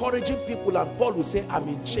encouraging people, and Paul will say, I'm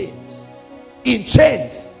in chains. In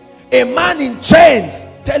chains. A man in chains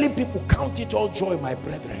telling people, count it all joy, my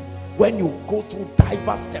brethren, when you go through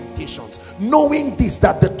diverse temptations, knowing this,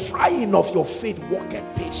 that the trying of your faith worketh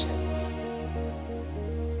patience.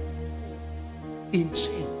 In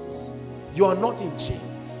chains. You are not in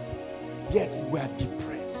chains, yet we are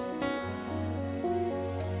depressed.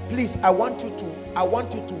 Please, I want you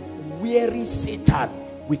to weary Satan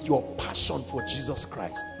with your passion for Jesus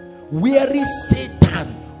Christ. Weary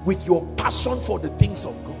Satan with your passion for the things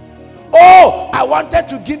of God. Oh, I wanted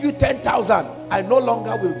to give you 10,000. I no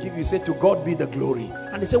longer will give you. Say, to God be the glory.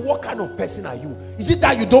 And they say, what kind of person are you? Is it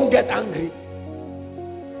that you don't get angry?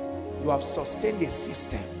 You have sustained a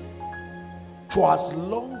system. For as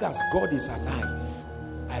long as God is alive,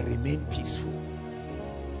 I remain peaceful.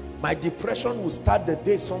 My depression will start the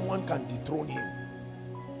day someone can dethrone him.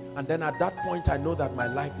 And then at that point, I know that my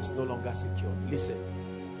life is no longer secure. Listen,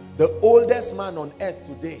 the oldest man on earth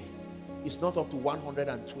today is not up to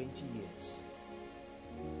 120 years.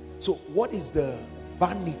 So what is the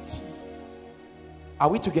vanity? Are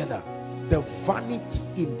we together? The vanity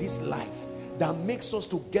in this life that makes us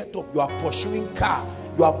to get up. You are pursuing car,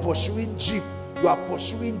 you are pursuing jeep, you are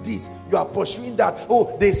pursuing this, you are pursuing that.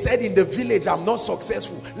 Oh, they said in the village I'm not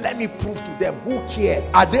successful. Let me prove to them. Who cares?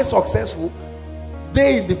 Are they successful?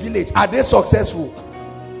 They in the village, are they successful?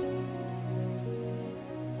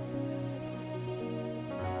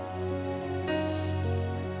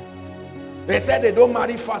 They said they don't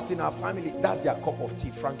marry fast in our family. That's their cup of tea,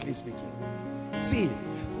 frankly speaking. See,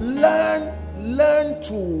 learn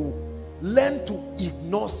to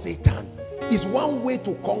ignore Satan. Is one way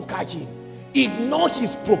to conquer him. Ignore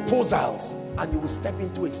his proposals and you will step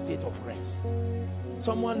into a state of rest.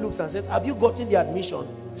 Someone looks and says, have you gotten the admission?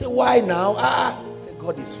 Say, why now? Say,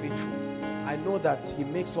 God is faithful. I know that he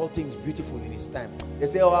makes all things beautiful in his time. They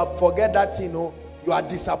say, oh, forget that, you are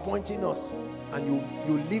disappointing us. And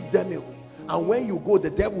you leave them away. And when you go, the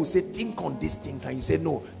devil will say, think on these things. And you say,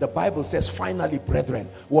 no, the Bible says, finally, brethren,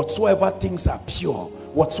 whatsoever things are pure,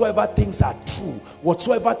 whatsoever things are true,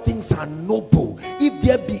 whatsoever things are noble, if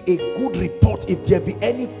there be a good report, if there be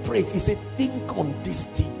any praise, he said, think on these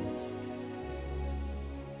things.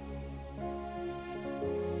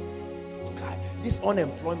 God, this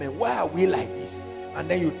unemployment, why are we like this? And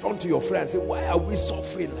then you turn to your friend and say, why are we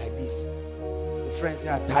suffering like this? The friends say,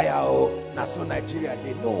 I'm tired, oh, Naso Nigeria.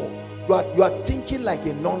 They know. You are thinking like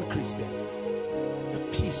a non-Christian. The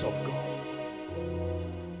peace of God.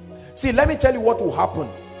 See, let me tell you what will happen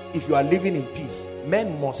if you are living in peace.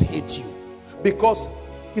 Men must hate you. Because,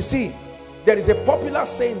 you see, there is a popular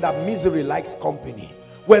saying that misery likes company.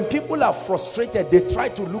 When people are frustrated, they try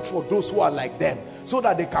to look for those who are like them so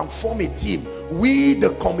that they can form a team. We,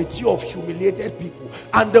 the committee of humiliated people.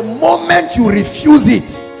 And the moment you refuse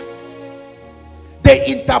it, they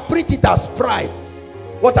interpret it as pride.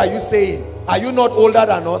 What are you saying? Are you not older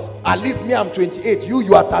than us? At least me, I'm 28.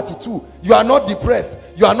 You are 32. You are not depressed.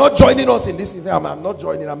 You are not joining us in this. I'm not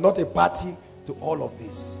joining. I'm not a party to all of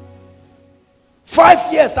this.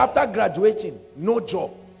 5 years after graduating, no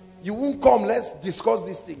job. You won't come, let's discuss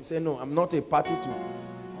these things. Say, no, I'm not a party to all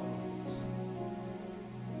of this.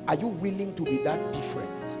 Are you willing to be that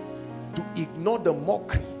different? To ignore the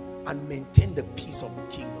mockery and maintain the peace of the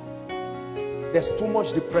kingdom? There's too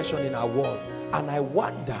much depression in our world. And I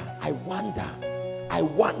wonder.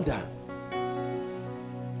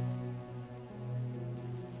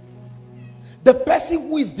 The person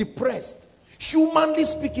who is depressed, humanly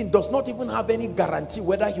speaking, does not even have any guarantee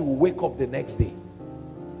whether he will wake up the next day.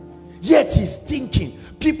 Yet he's thinking.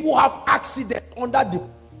 People have accidents under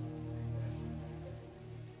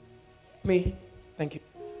Thank you.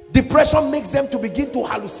 Depression makes them to begin to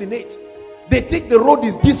hallucinate. They think the road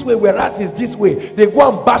is this way, whereas it's this way. They go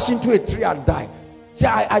and bash into a tree and die. Say,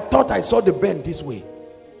 I thought I saw the bend this way.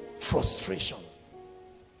 Frustration.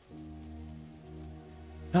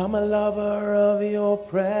 I'm a lover of your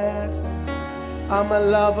presence. I'm a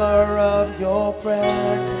lover of your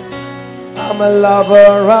presence. I'm a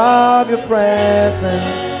lover of your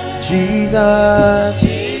presence, Jesus.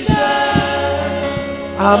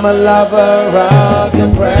 I'm a lover of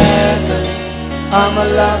your presence. I'm a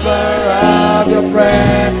lover of your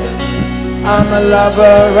presence. I'm a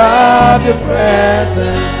lover of your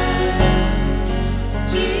presence,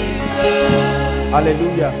 Jesus.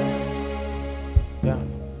 Hallelujah. Yeah.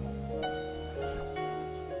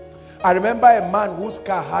 I remember a man whose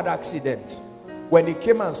car had accident. When he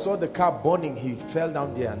came and saw the car burning, he fell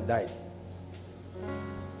down there and died.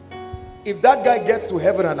 If that guy gets to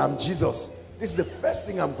heaven and I'm Jesus, this is the first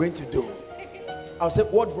thing I'm going to do. I'll say,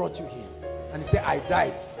 what brought you here? And he said, I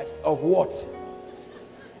died. I said, of what?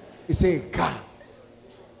 He said, a car.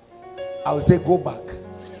 I will say, go back.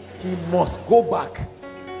 He must go back.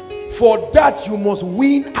 For that, you must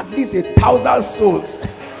win at least 1,000 souls.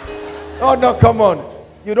 Oh, no, come on.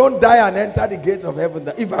 You don't die and enter the gates of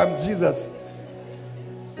heaven. If I'm Jesus,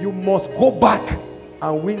 you must go back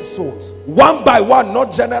and win souls. One by one,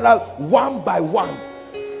 not general, one by one.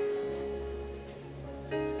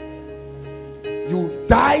 You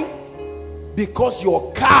die because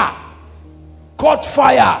your car caught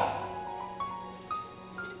fire.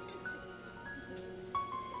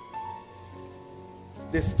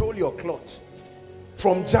 They stole your clothes.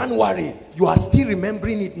 From January, you are still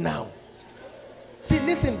remembering it now. See,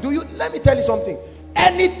 listen, let me tell you something.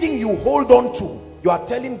 Anything you hold on to, you are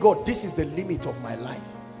telling God, this is the limit of my life.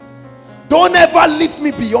 Don't ever lift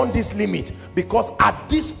me beyond this limit, because at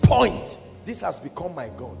this point, this has become my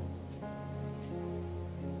God.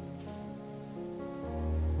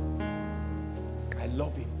 I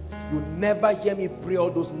love him. You never hear me pray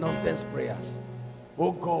all those nonsense prayers.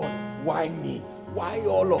 Oh God, why me? Why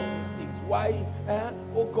all of these things? Why?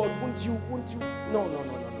 Oh God, won't you? No.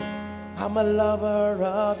 I'm a lover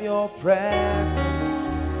of your presence.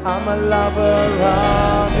 I'm a lover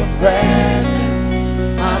of your presence.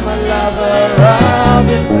 I'm a lover of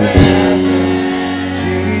your presence,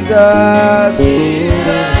 Jesus.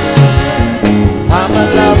 I'm a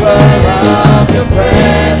lover of your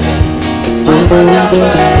presence. I'm a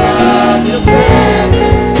lover of your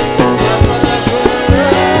presence. I'm a lover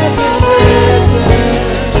of your presence,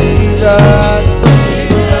 Jesus.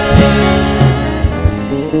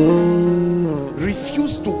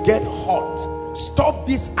 Refuse to get hot. Stop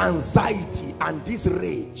this anxiety and this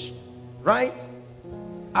rage, right?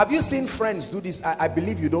 Have you seen friends do this? I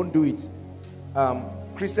believe you don't do it.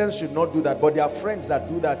 Christians should not do that, but there are friends that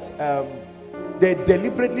do that. They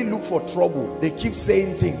deliberately look for trouble. They keep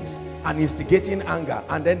saying things and instigating anger,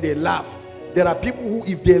 and then they laugh. There are people who,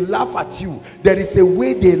 if they laugh at you, there is a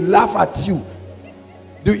way they laugh at you.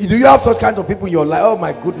 Do you have such kind of people in your life? Oh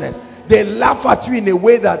my goodness, they laugh at you in a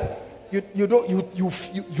way that you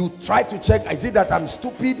try to check. Is it that I'm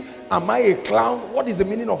stupid? Am I a clown? What is the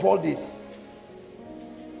meaning of all this?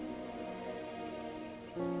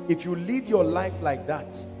 If you live your life like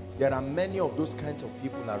that, there are many of those kinds of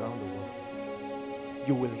people around the world.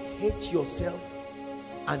 You will hate yourself,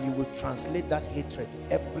 and you will translate that hatred to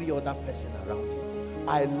every other person around you.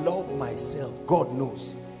 I love myself. God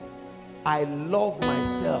knows. I love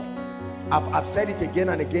myself. I've said it again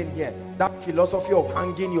and again here. That philosophy of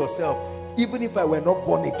hanging yourself, even if I were not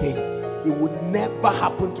born again, it would never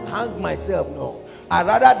happen to hang myself. No, I'd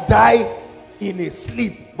rather die in a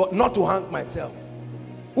sleep, but not to hang myself.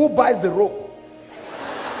 Who buys the rope?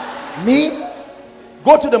 Me?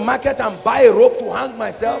 Go to the market and buy a rope to hang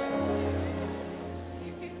myself?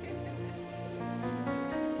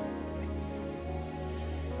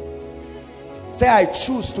 Say, I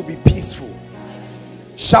choose to be peaceful.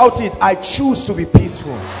 Shout it, I choose to be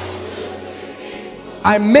peaceful.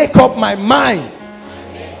 I make up my mind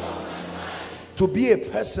to be a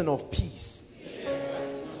person of peace.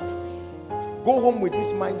 Go home with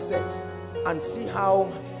this mindset and see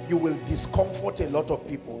how you will discomfort a lot of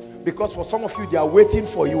people. Because for some of you, they are waiting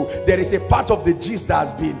for you. There is a part of the gist that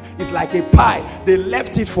has been, it's like a pie. They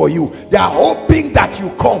left it for you. They are hoping that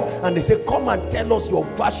you come. And they say, come and tell us your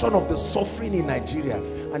version of the suffering in Nigeria.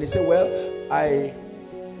 And they say, well, I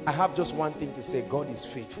have just one thing to say. God is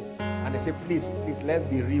faithful. And they say, please, let's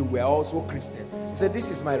be real. We are also Christians. They say,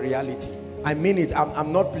 this is my reality. I mean it.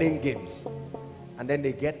 I'm not playing games. And then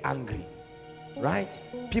they get angry. Right?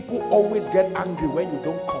 People always get angry when you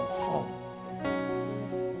don't conform.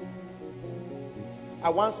 I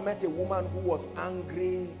once met a woman who was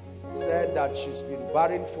angry, said that she's been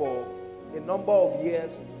barren for a number of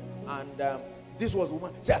years, and this was a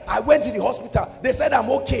woman. Said, I went to the hospital. They said I'm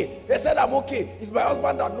okay. They said I'm okay. It's my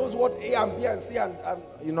husband that knows what A and B and C and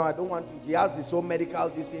you know, I don't want to. He has his own medical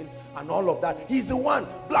this in and all of that. He's the one.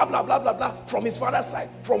 Blah blah blah blah blah. From his father's side,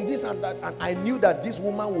 from this and that. And I knew that this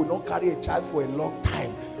woman would not carry a child for a long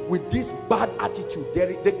time. With this bad attitude,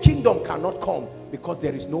 the kingdom cannot come because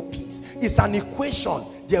there is no peace. It's an equation.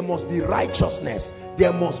 There must be righteousness,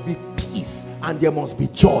 there must be peace, and there must be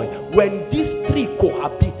joy. When these three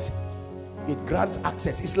cohabit, it grants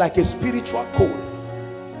access. It's like a spiritual code.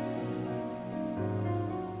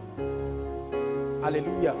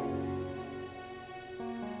 Hallelujah.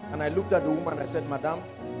 And I looked at the woman, I said, Madam,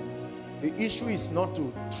 the issue is not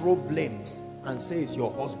to throw blames and say it's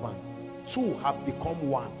your husband. Two have become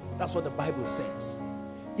one. That's what the Bible says.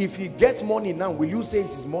 If he gets money now, will you say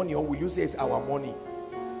it's his money, or will you say it's our money?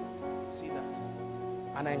 See that?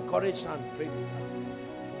 And I encouraged her and prayed with her.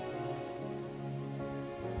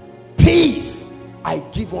 Peace I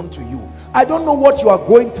give unto you. I don't know what you are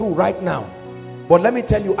going through right now, but let me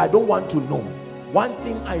tell you, I don't want to know. One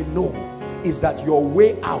thing I know is that your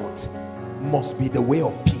way out must be the way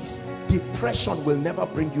of peace. Depression will never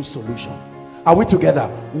bring you solution. Are we together?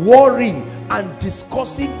 Worry and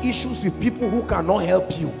discussing issues with people who cannot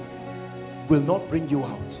help you will not bring you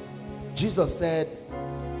out. Jesus said,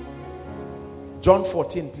 John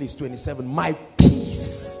 14 please, 27, my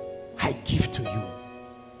peace I give to you.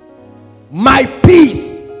 My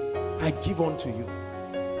peace I give unto you.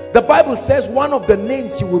 The Bible says one of the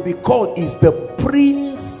names he will be called is the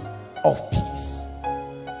Prince of Peace,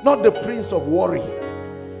 not the Prince of Worry.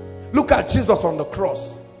 Look at Jesus on the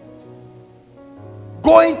cross,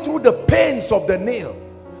 going through the pains of the nail,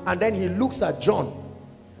 and then he looks at John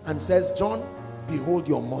and says, John, behold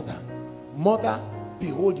your mother. Mother,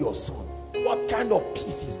 behold your son. What kind of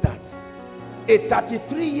peace is that? A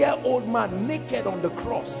 33-year-old man naked on the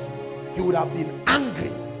cross, he would have been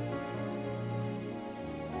angry.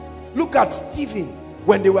 Look at Stephen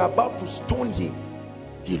when they were about to stone him.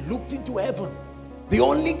 He looked into heaven. The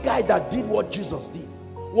only guy that did what Jesus did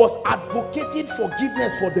was advocating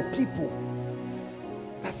forgiveness for the people.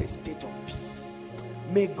 That's a state of peace.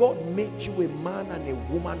 May God make you a man and a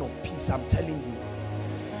woman of peace. I'm telling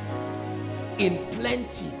you, in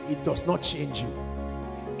plenty it does not change you,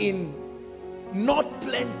 in not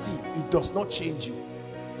plenty it does not change you,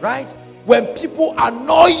 right? When people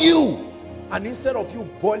annoy you, and instead of you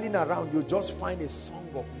boiling around, you just find a song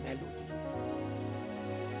of melody.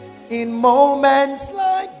 In moments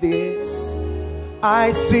like this,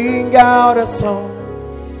 I sing out a song.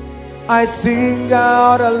 I sing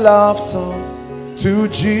out a love song to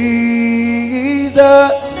Jesus.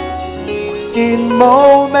 In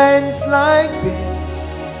moments like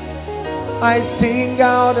this, I sing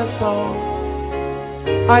out a song.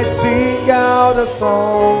 I sing out a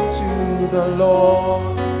song to the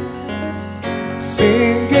Lord,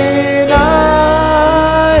 singing,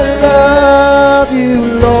 I love you,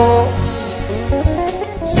 Lord.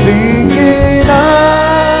 Singing,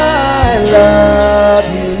 I love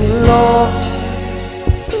you, Lord.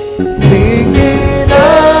 Singing, I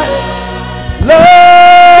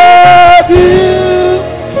love you,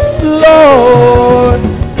 Lord.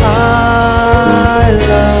 I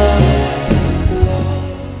love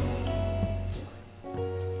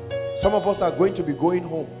you. Some of us are going to be going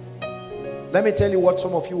home. Let me tell you what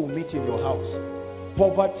some of you will meet in your house.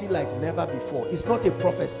 Poverty like never before. It's not a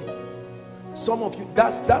prophecy. Some of you,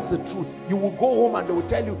 that's the truth. You will go home and they will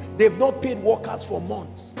tell you they've not paid workers for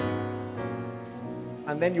months.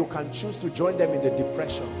 And then you can choose to join them in the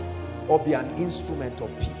depression. or be an instrument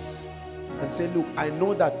of peace and say, look, I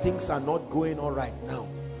know that things are not going all right now,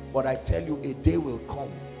 but I tell you, a day will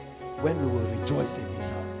come when we will rejoice in this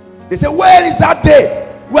house. They say, where is that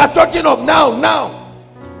day? We are talking of now.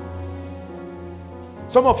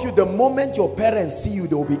 Some of you, the moment your parents see you,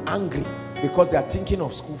 they will be angry because they are thinking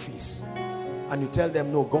of school fees. And you tell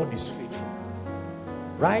them, no, God is faithful.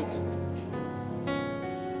 Right?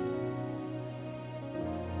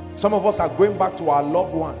 Some of us are going back to our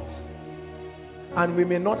loved ones, and we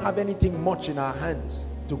may not have anything much in our hands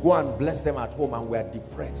to go and bless them at home, and we are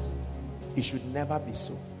depressed. It should never be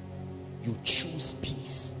so. You choose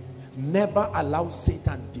peace. Never allow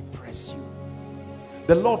Satan depress you.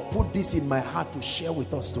 The Lord put this in my heart to share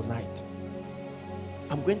with us tonight.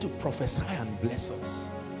 I'm going to prophesy and bless us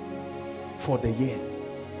for the year,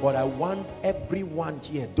 but I want everyone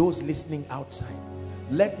here, those listening outside,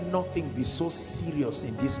 let nothing be so serious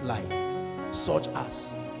in this life such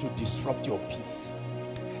as to disrupt your peace.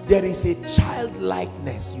 There is a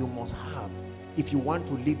childlikeness you must have if you want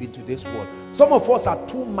to live into this world. Some of us are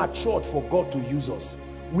too matured for God to use us.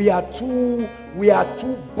 We are too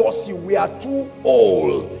bossy, we are too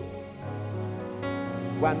old.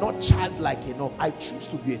 We are not childlike enough. I choose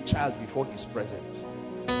to be a child before his presence.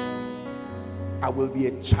 I will be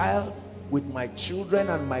a child with my children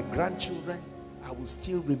and my grandchildren. I will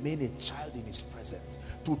still remain a child in his presence,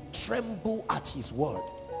 to tremble at his word.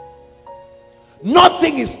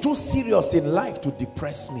 Nothing is too serious in life to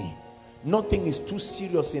depress me. Nothing is too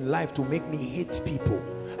serious in life to make me hate people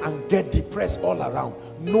and get depressed all around.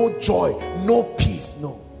 No joy, no peace,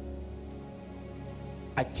 no.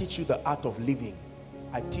 I teach you the art of living.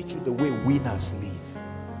 I teach you the way winners live.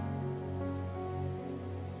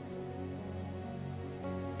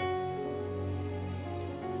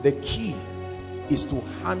 The key is to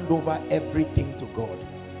hand over everything to God.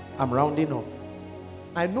 I'm rounding up.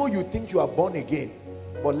 I know you think you are born again,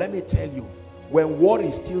 but let me tell you, when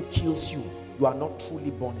worry still kills you, you are not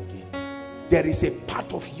truly born again. There is a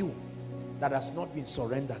part of you that has not been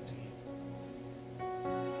surrendered to him.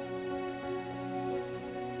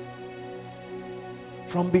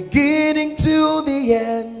 From beginning to the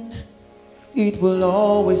end, it will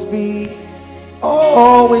always be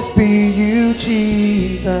you,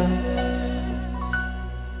 Jesus.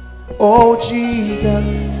 Oh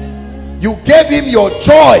Jesus, you gave him your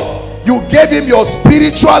joy, you gave him your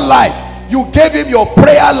spiritual life, you gave him your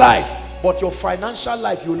prayer life, but your financial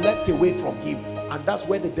life you left away from him, and that's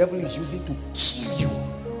where the devil is using to kill you,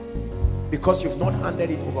 because you've not handed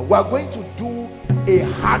it over. We are going to do a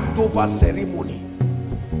handover ceremony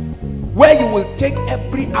where you will take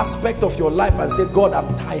every aspect of your life and say, God,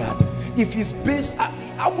 I'm tired. If it's based,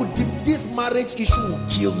 this marriage issue will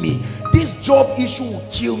kill me, this job issue will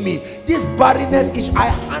kill me, this barrenness issue, I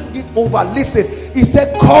hand it over. Listen, he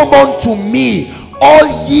said, come unto me,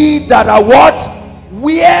 all ye that are what?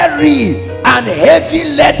 Weary and heavy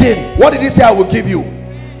laden. What did he say? I will give you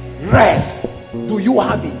rest. Do you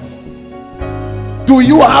have it? Do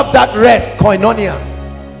you have that rest, Koinonia?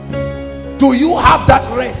 Do you have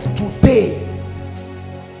that rest today?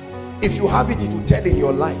 If you have it, it will tell in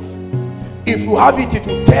your life. If you have it, it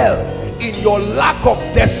will tell in your lack of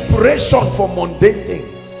desperation for mundane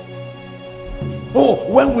things.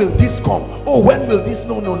 Oh, when will this come? Oh, when will this?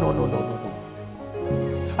 No.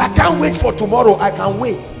 I can't wait for tomorrow. I can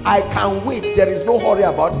wait. I can wait. There is no hurry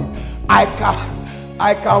about it. I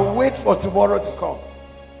can wait for tomorrow to come.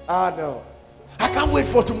 No. I can't wait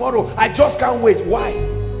for tomorrow. I just can't wait. Why?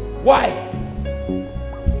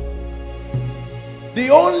 The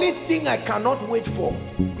only thing I cannot wait for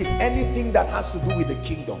is anything that has to do with the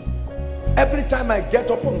kingdom. Every time I get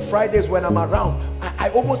up on Fridays when I'm around, I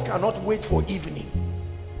almost cannot wait for evening,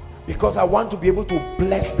 because I want to be able to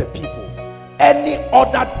bless the people. Any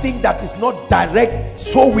other thing that is not direct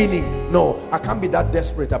soul winning, no, I can't be that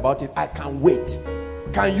desperate about it. I can wait.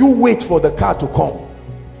 Can you wait for the car to come?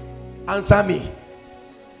 Answer me.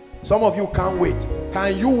 Some of you can't wait.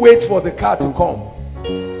 Can you wait for the car to come?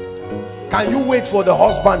 Can you wait for the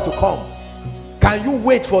husband to come? Can you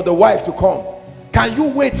wait for the wife to come? Can you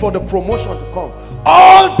wait for the promotion to come?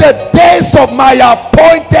 All the days of my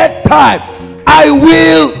appointed time, I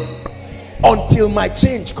will, until my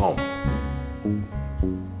change comes.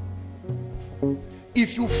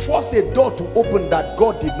 If you force a door to open that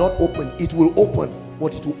God did not open, it will open,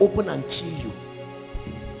 but it will open and kill you.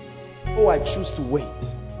 Oh, I choose to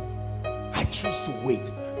wait. I choose to wait.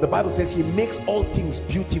 The Bible says he makes all things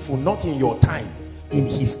beautiful, not in your time, in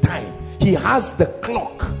his time. He has the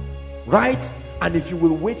clock, right? And if you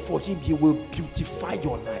will wait for him, he will beautify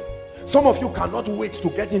your life. Some of you cannot wait to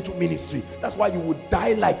get into ministry. That's why you would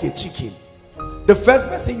die like a chicken. The first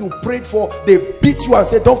person you prayed for, they beat you and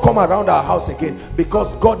say, don't come around our house again,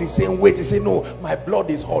 because God is saying, wait. He say, no, my blood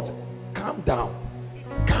is hot. Calm down.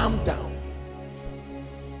 Calm down.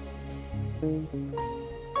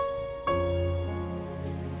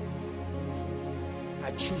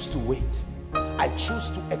 I choose to wait. I choose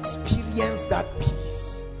to experience that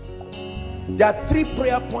peace. There are 3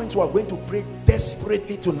 prayer points we are going to pray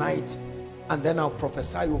desperately tonight, and then I'll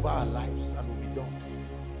prophesy over our lives and we'll be done.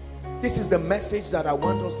 This is the message that I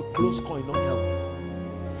want us to close Koinonia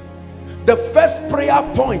with. The first prayer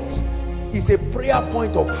point is a prayer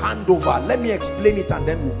point of handover. Let me explain it and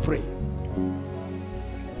then we'll pray.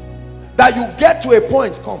 That you get to a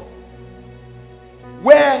point,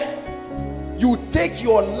 where you take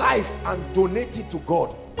your life and donate it to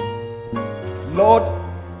God. Lord,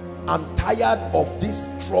 I'm tired of this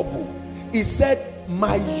trouble. He said,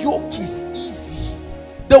 my yoke is easy.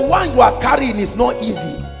 The one you are carrying is not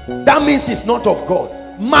easy. That means it's not of God.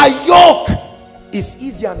 My yoke is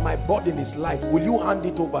easy and my burden is light. Will you hand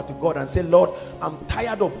it over to God and say, Lord, I'm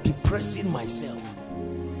tired of depressing myself.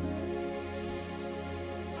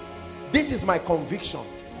 This is my conviction.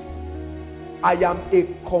 I am a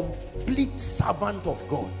complete servant of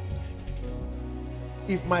God.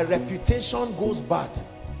 If my reputation goes bad,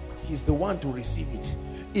 he's the one to receive it.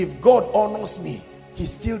 If God honors me,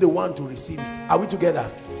 he's still the one to receive it. Are we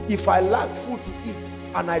together? If I lack food to eat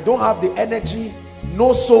and I don't have the energy,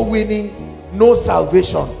 no soul winning, no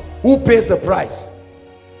salvation, who pays the price?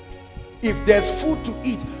 If there's food to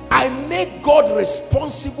eat, I make God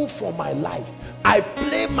responsible for my life. I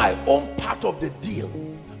play my own part of the deal,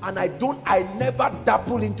 and I never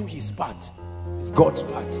dabble into his part. It's God's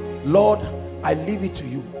part. Lord, I leave it to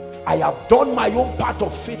you. I have done my own part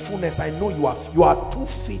of faithfulness. I know you are too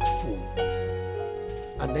faithful.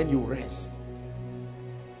 And then you rest.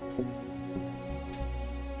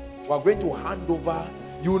 We are going to hand over.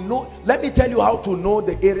 You know, let me tell you how to know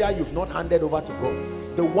the area you've not handed over to God.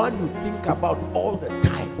 The one you think about all the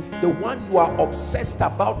time, the one you are obsessed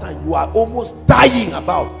about and you are almost dying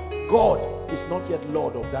about. God is not yet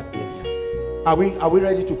Lord of that area. Are we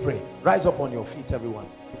ready to pray? Rise up on your feet, everyone.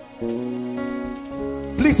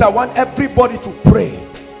 Please, I want everybody to pray.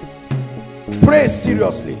 Pray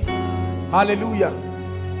seriously. Hallelujah.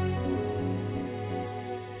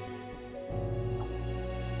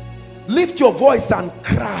 Lift your voice and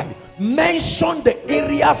cry. Mention the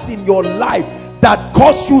areas in your life that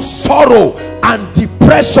cause you sorrow and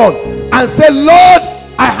depression, and say, Lord,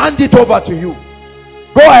 I hand it over to you.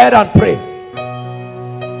 Go ahead and pray.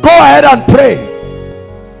 Go ahead and pray.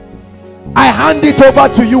 I hand it over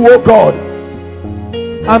to you, oh God.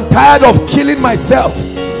 I'm tired of killing myself.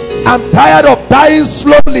 I'm tired of dying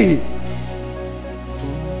slowly.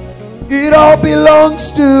 It all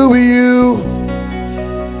belongs to you.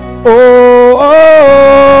 Oh,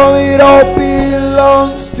 oh, it all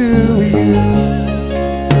belongs to you.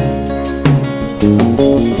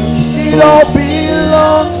 It all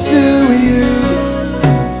belongs to you.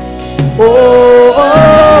 Oh, oh,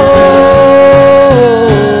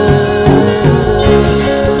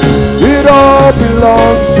 it all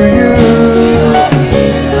belongs to you.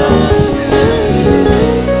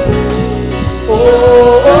 Oh,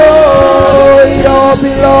 oh, it all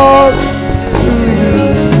belongs to you.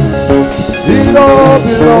 It all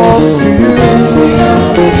belongs to you.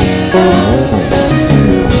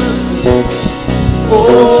 Oh,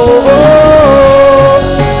 oh.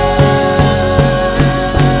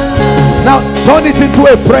 Now turn it into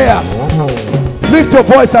a prayer. Lift your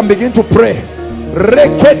voice and begin to pray.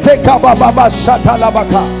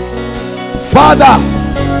 Father,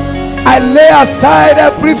 I lay aside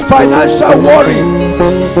every financial worry.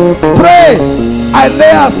 Pray. I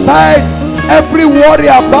lay aside every worry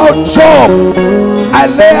about job. I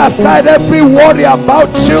lay aside every worry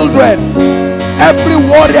about children, every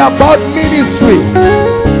worry about ministry.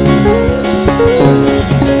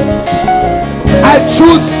 I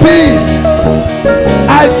choose peace.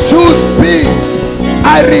 I choose peace.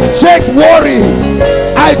 I reject worry.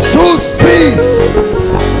 I choose peace.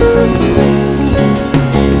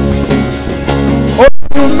 Oh,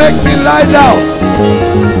 you make me lie down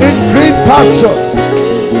in green pastures.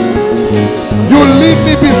 You lead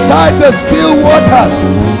me beside the still waters.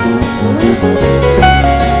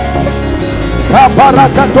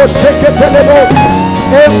 Kabarakato sheketelebo,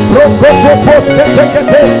 embrokoto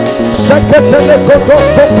posketekete,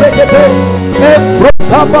 sheketelekotosto prekete,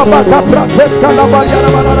 embrokababaka prateska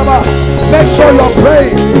labariana. Make sure you're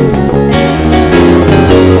praying.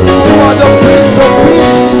 You are the Prince of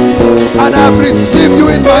Peace, and I have received you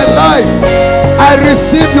in my life. I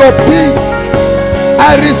receive your peace.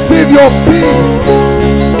 I receive your peace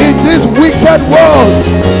in this wicked wicked world,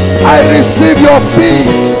 I receive your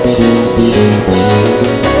peace.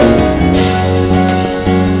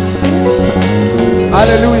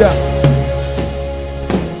 Hallelujah.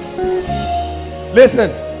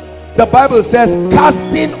 Listen, the Bible says,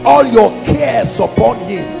 casting all your cares upon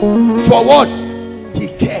him. For what? He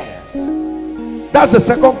cares. That's the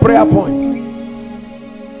second prayer point.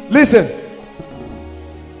 Listen,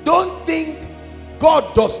 don't think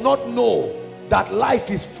God does not know that life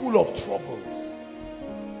is full of troubles.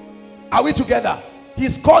 Are we together?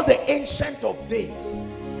 He's called the Ancient of Days.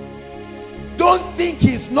 Don't think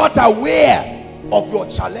he's not aware of your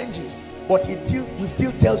challenges, but he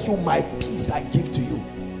still tells you, my peace I give to you.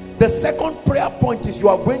 The second prayer point is, you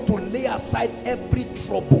are going to lay aside every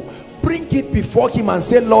trouble, bring it before him and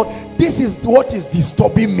say, Lord, this is what is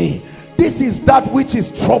disturbing me, this is that which is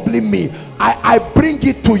troubling me. I bring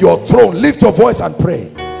it to your throne. Lift your voice and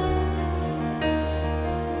pray.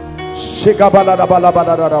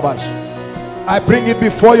 I bring it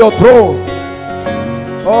before your throne.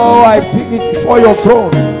 Oh, I bring it before your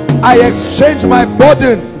throne. I exchange my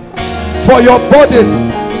burden for your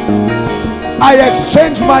burden. I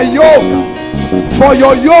exchange my yoke for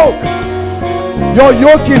your yoke. Your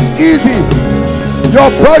yoke is easy,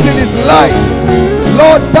 your burden is light.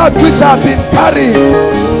 Lord, that which I've been carrying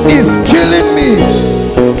is killing me.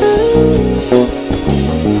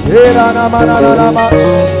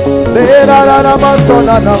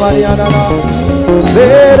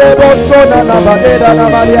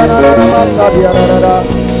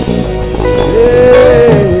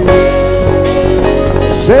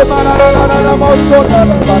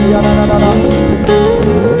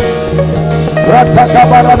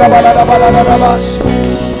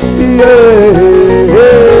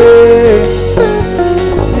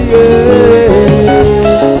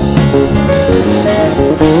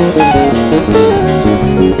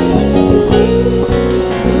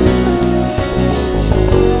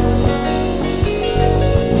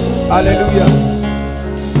 Hallelujah.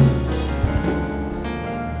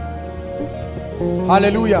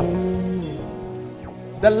 Hallelujah.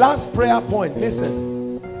 The last prayer point,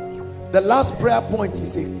 listen. The last prayer point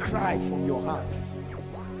is a cry from your heart.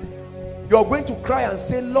 You're going to cry and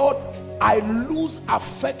say, Lord, I lose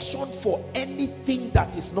affection for anything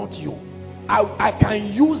that is not you. I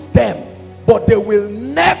can use them, but they will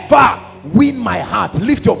never win my heart.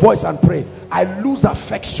 Lift your voice and pray. I lose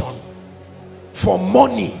affection for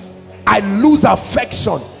money. I lose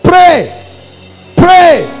affection. Pray.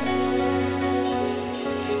 Pray.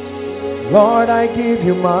 Lord, I give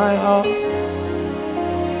you my heart.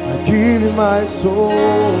 I give you my soul.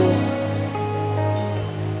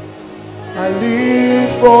 I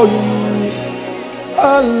live for you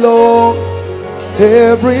alone.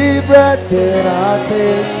 Every breath that I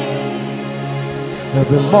take,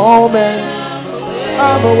 every moment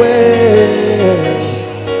I'm away.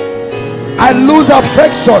 I lose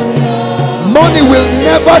affection. Money will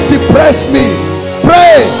never depress me.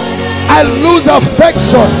 Pray. I lose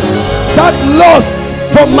affection. That lust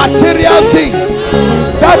for material things,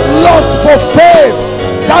 that lust for fame,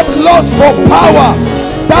 that lust for power,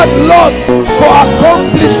 that lust for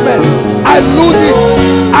accomplishment, I lose it.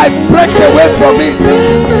 I break away from it.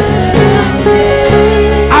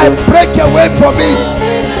 I break away from it.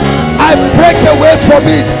 I break away from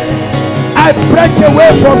it. I break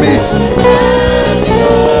away from it.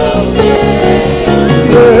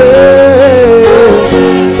 Yeah.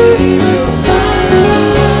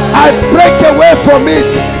 I break away from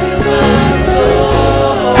it.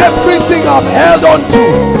 Everything I've held on to.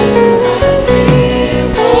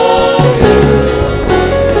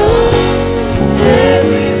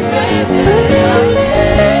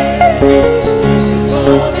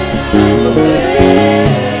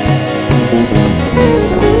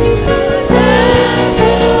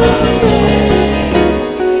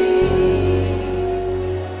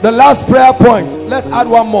 The last prayer point. Let's add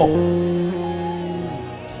one more.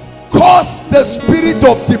 Cause the spirit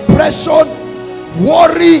of depression,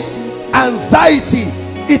 worry, anxiety.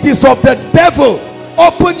 It is of the devil.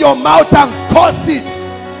 Open your mouth and curse it.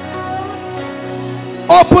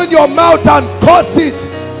 Open your mouth and curse it.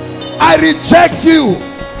 I reject you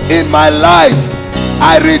in my life.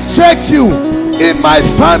 I reject you in my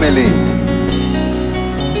family.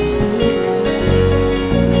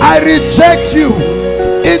 I reject you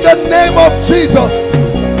in the name of Jesus.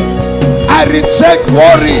 I reject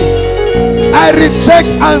worry. I reject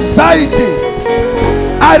anxiety.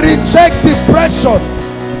 I reject depression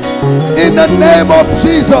in the name of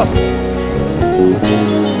Jesus.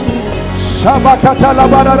 Shabakata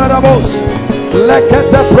labarabos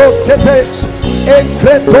lekete proskete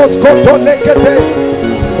enkretos koto lekete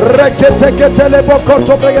Reketeketelebo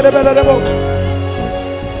kotobregelebelebo.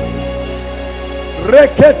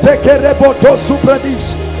 Reketekerebo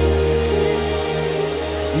dosupradish.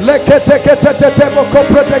 Leketeketetebo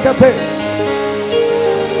kopredegate.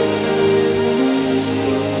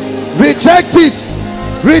 Reject it.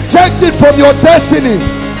 Reject it from your destiny.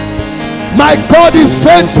 My God is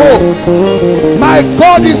faithful. My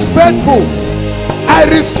God is faithful. I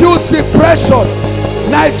refuse depression.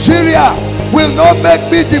 Nigeria will not make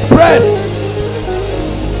me depressed.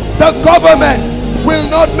 The government will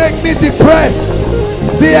not make me depressed.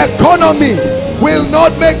 The economy will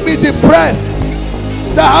not make me depressed.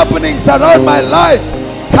 The happenings around my life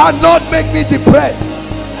cannot make me depressed.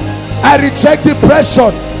 I reject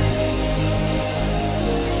depression.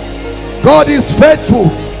 God is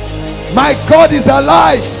faithful. My God is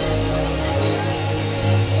alive.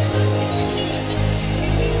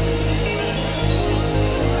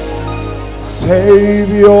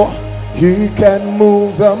 Savior, he can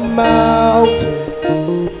move the mountain.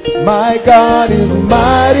 My God is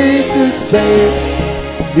mighty to save.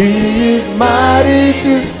 He is mighty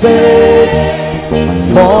to save.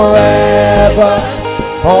 Forever,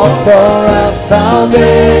 author of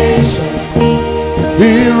salvation.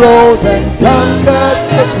 He rose and conquered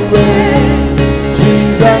the grave.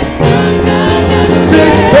 Jesus,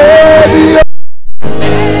 sing Savior.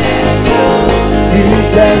 He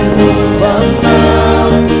can move a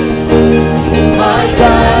mountain. My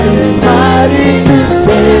God is mighty to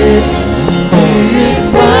save. He is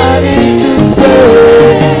mighty to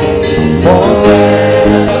save.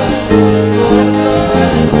 Forever.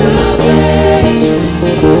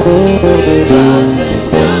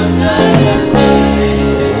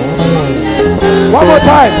 One more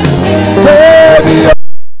time. Savior.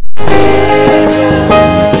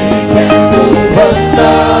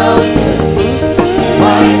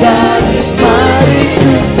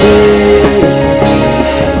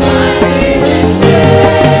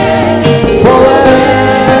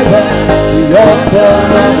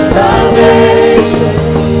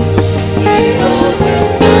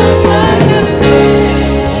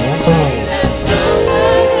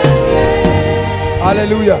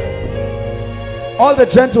 Hallelujah. All the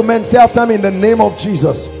gentlemen say after me, in the name of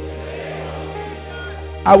Jesus.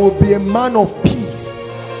 I will be a man of peace.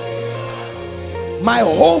 My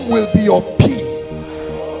home will be of peace.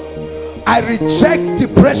 I reject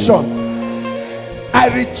depression. I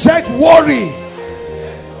reject worry.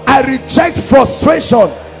 I reject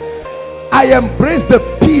frustration. I embrace the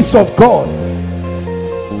peace of God.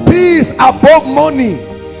 Peace above money.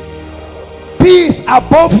 Peace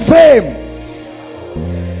above fame.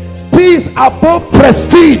 Peace above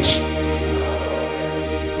prestige.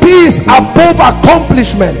 Peace above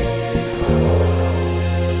accomplishments.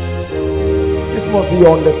 This must be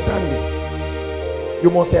your understanding. You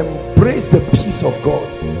must embrace the peace of God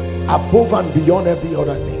above and beyond every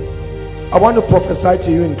other thing. I want to prophesy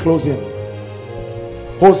to you in closing.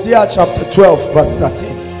 Hosea chapter 12 verse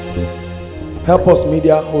 13. Help us,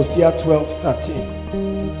 media. Hosea 12:13.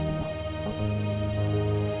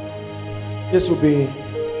 This will be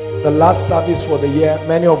the last service for the year.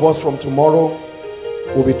 Many of us from tomorrow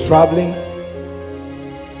will be traveling.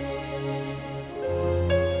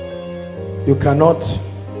 You cannot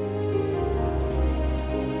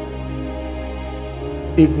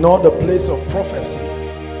ignore the place of prophecy.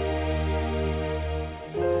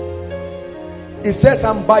 It says,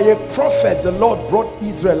 and by a prophet the Lord brought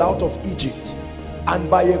Israel out of Egypt, and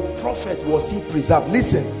by a prophet was he preserved.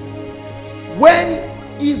 Listen, when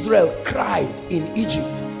Israel cried in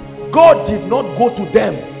Egypt, God did not go to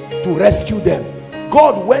them to rescue them.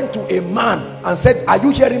 God went to a man and said, are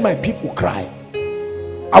you hearing my people cry?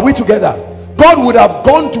 Are we together? God would have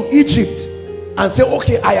gone to Egypt and said,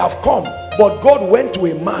 okay, I have come. But God went to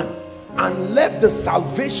a man and left the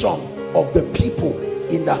salvation of the people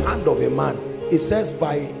in the hand of a man. It says,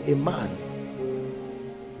 by a man,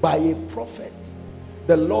 by a prophet,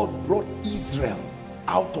 the Lord brought Israel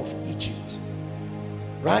out of Egypt.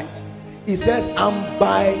 Right? It says, and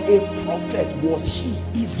by a prophet was he,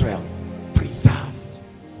 Israel, preserved.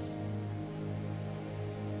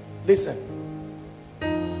 Listen,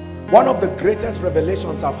 one of the greatest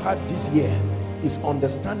revelations I've had this year is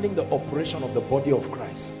understanding the operation of the body of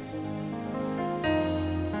Christ.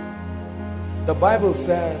 The Bible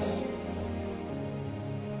says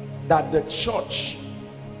that the church,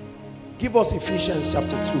 give us Ephesians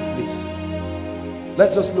chapter 2 please.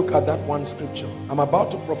 Let's just look at that one scripture. I'm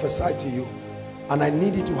about to prophesy to you and I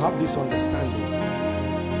need you to have this understanding.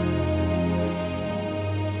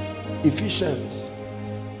 Ephesians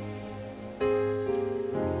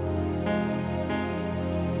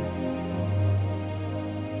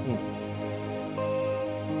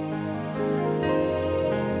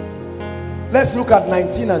Let's look at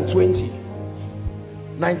 19 and 20.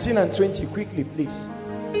 19 and 20 quickly, please.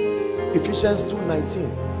 Ephesians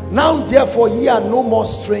 2:19. Now therefore ye are no more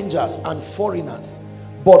strangers and foreigners,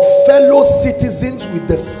 but fellow citizens with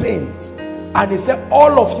the saints. And he said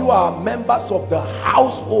all of you are members of the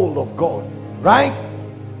household of God. Right?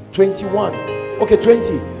 21. Okay,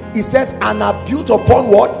 20. He says, and are built upon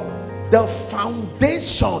what? The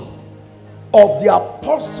foundation of the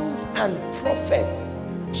apostles and prophets,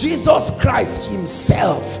 Jesus Christ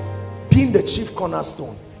himself being the chief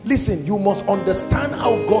cornerstone. Listen, you must understand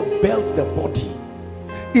how God built the body.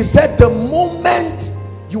 He said the moment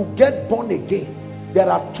you get born again, there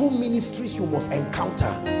are two ministries you must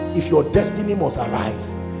encounter if your destiny must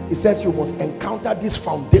arise. He says you must encounter these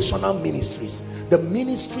foundational ministries, the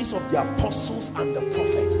ministries of the apostles and the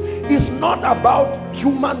prophets. It's not about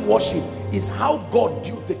human worship, it's how God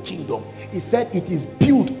built the kingdom. He said it is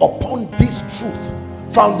built upon this truth.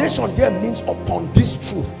 Foundation there means upon this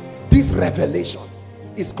truth, this revelation.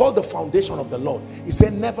 It's called the foundation of the Lord. He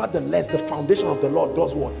said nevertheless the foundation of the Lord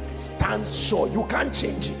does what? Stands sure. You can't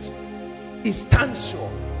change it. It stands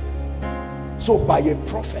sure. So by a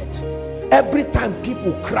prophet, every time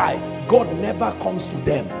people cry, God never comes to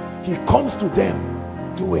them. He comes to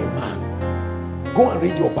them through a man. Go and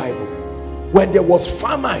read your Bible. When there was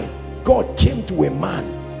famine, God came to a man.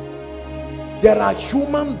 There are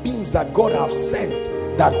human beings that God has sent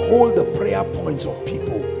that hold the prayer points of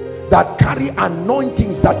people, that carry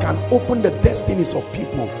anointings that can open the destinies of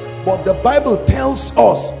people. But the Bible tells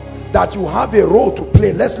us that you have a role to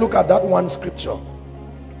play. Let's look at that one scripture.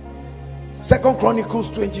 2 Chronicles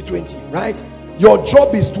 20:20, right? Your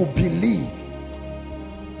job is to believe.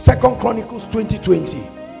 2 Chronicles 20:20.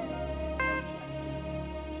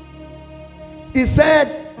 He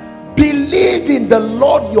said, believe in the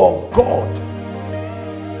Lord your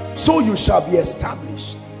God, so you shall be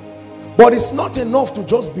established. But it's not enough to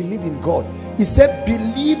just believe in God. He said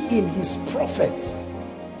believe in his prophets.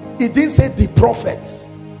 He didn't say the prophets.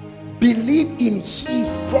 Believe in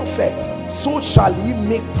his prophets, so shall ye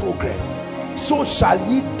make progress, so shall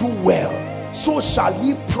ye do well, so shall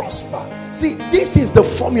ye prosper. See, this is the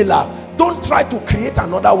formula. Don't try to create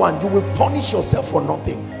another one. You will punish yourself for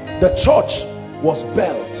nothing. The church was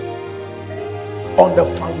built on the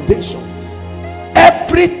foundations.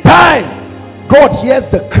 Every time God hears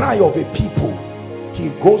the cry of a people, he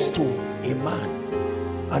goes to a man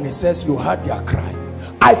and he says, you heard their cry.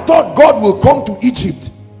 I thought God will come to Egypt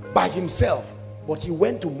by himself, but he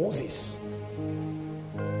went to Moses.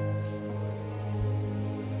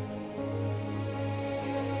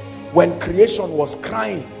 When creation was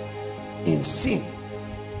crying in sin,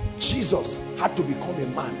 Jesus had to become a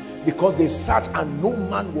man, because they searched and no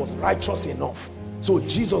man was righteous enough. So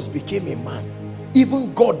Jesus became a man.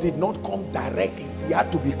 Even God did not come directly. He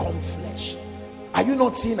had to become flesh. Are you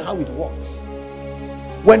not seeing how it works?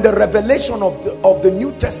 When the revelation of the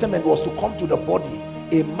New Testament was to come to the body,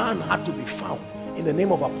 a man had to be found in the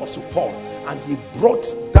name of Apostle Paul, and he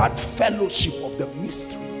brought that fellowship of the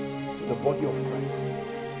mystery to the body of Christ.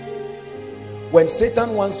 When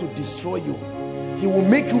Satan wants to destroy you, he will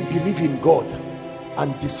make you believe in God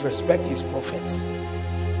and disrespect his prophets.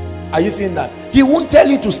 Are you seeing that? He won't tell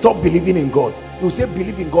you to stop believing in God. He will say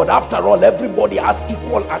believe in God. After all, everybody has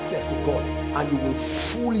equal access to God. And you will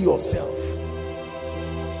fool yourself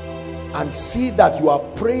and see that you are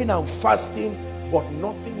praying and fasting, but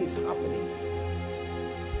nothing is happening.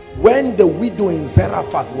 When the widow in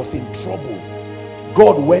Zarephath was in trouble,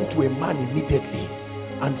 God went to a man immediately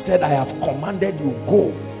and said, I have commanded you,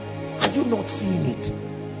 go. Are you not seeing it?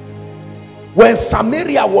 When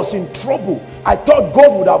Samaria was in trouble, I thought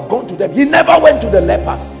God would have gone to them. He never went to the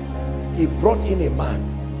lepers. He brought in a man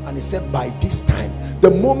and he said, by this time,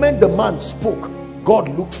 the moment the man spoke, God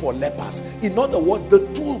looked for lepers. In other words, the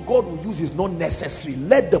tool God will use is not necessary.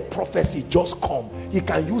 Let the prophecy just come. He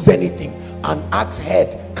can use anything. An axe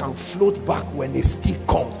head can float back when a stick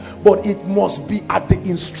comes, but it must be at the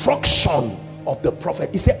instruction of the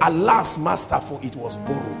prophet. He said, alas, master, for it was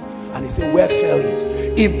borrowed. And he said, where fell it?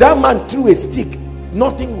 If that man threw a stick,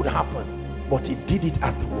 nothing would happen, but he did it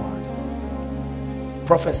at the word.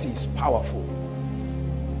 Prophecy is powerful.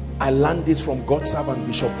 I learned this from God's servant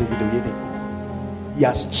Bishop David Oyedepo. He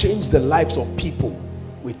has changed the lives of people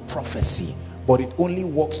with prophecy, but it only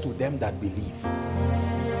works to them that believe.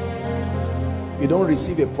 You don't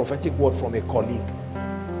receive a prophetic word from a colleague.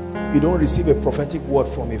 You don't receive a prophetic word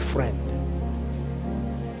from a friend.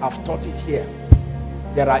 I've taught it here.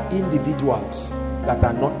 There are individuals that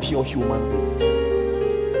are not pure human beings.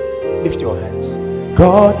 Lift your hands.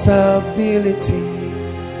 God's ability,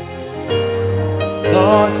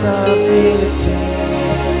 God's ability,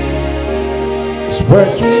 It's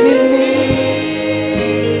working in me.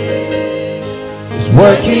 It's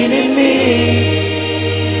working in me.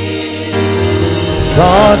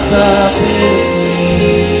 God's ability.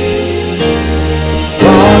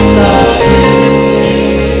 God's ability.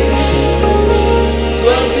 It's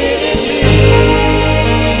working in me.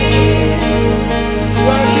 It's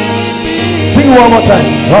working in me. Sing one more time.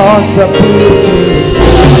 God's ability.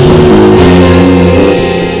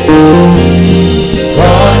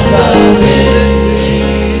 God's ability.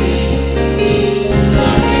 It's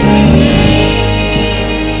working in me.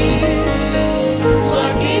 It's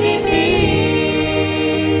working in me.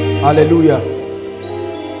 Hallelujah.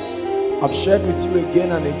 I've shared with you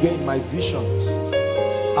again and again my visions,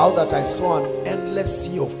 how that I saw an endless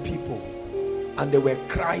sea of people and they were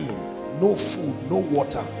crying, no food, no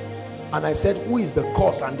water. And I said, who is the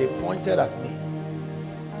cause? And they pointed at me.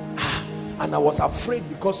 And I was afraid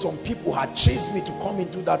because some people had chased me to come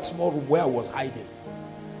into that small room where I was hiding.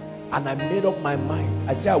 And I made up my mind.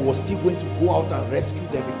 I said I was still going to go out and rescue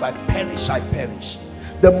them. If I perish, I perish.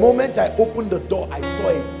 The moment I opened the door, I saw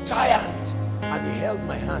a giant and he held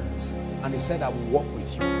my hands and he said, I will walk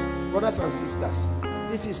with you. Brothers and sisters,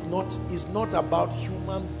 this is not about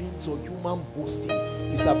human beings or human boasting.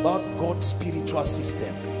 It's about God's spiritual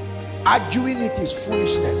system. Arguing it is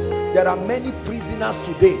foolishness. There are many prisoners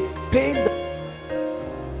today paying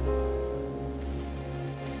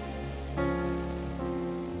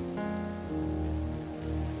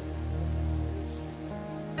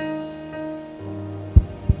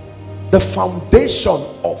the foundation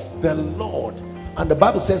of the Lord, and the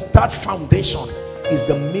Bible says that foundation is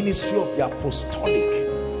the ministry of the apostolic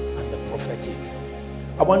and the prophetic.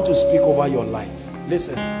 I want to speak over your life.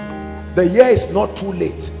 Listen, the year is not too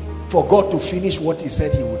late for God to finish what he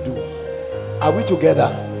said he would do. Are we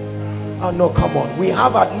together? Oh no, come on. We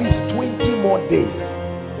have at least 20 more days.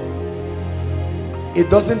 It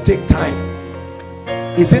doesn't take time.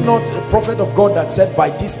 Is it not a prophet of God that said by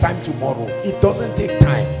this time tomorrow? It doesn't take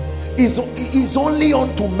time. It's only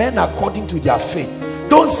unto men according to their faith.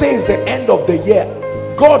 Don't say it's the end of the year.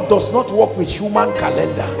 God does not work with human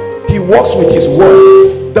calendar. He works with his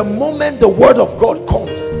word. The moment the word of God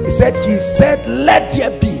comes, he said let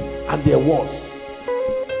there be, and there was.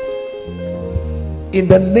 In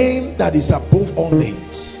the name that is above all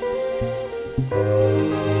names,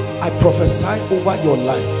 I prophesy over your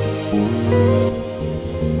life.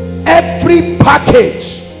 Every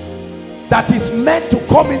package that is meant to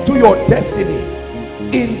come into your destiny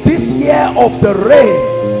in this year of the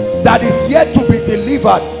rain that is yet to be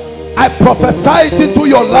delivered, I prophesy it into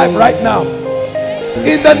your life right now.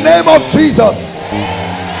 In the name of Jesus,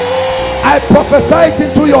 I prophesy it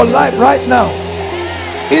into your life right now.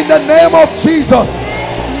 In the name of Jesus,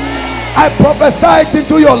 I prophesy it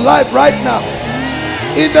into your life right now.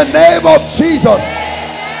 In the name of Jesus.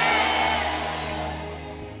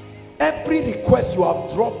 Every request you have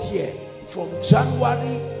dropped here from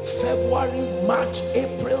January, February, March,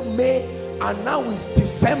 April, May, and now it's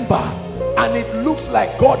December, and it looks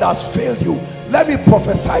like God has failed you. Let me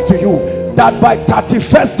prophesy to you that by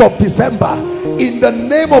 31st of December, in the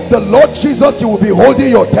name of the Lord Jesus, you will be holding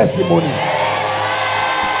your testimony.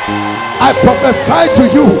 I prophesy to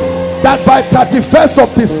you that by 31st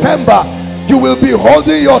of December, you will be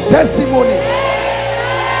holding your testimony.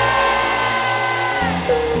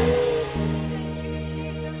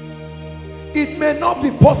 It may not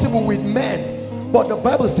be possible with men, but the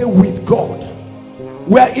Bible says with God.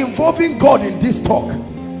 We are involving God in this talk.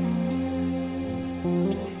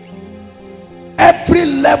 Every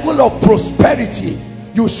level of prosperity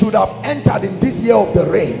you should have entered in this year of the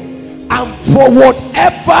rain, and for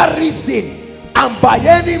whatever reason and by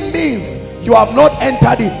any means you have not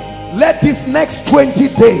entered it, let this next 20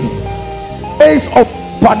 days of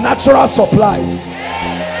supernatural supplies.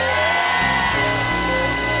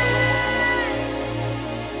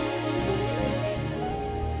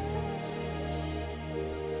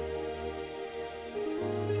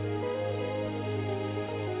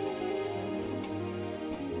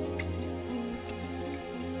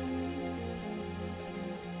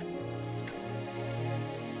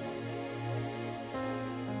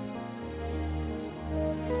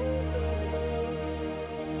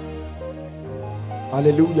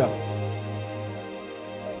 Hallelujah.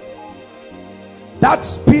 That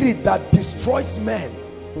spirit that destroys men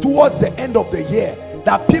towards the end of the year,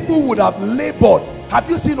 that people would have labored. Have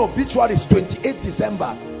you seen obituaries? 28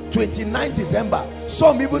 December, 29 December,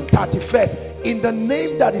 some even 31st. In the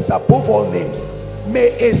name that is above all names,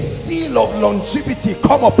 may a seal of longevity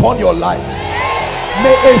come upon your life.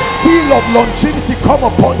 May a seal of longevity come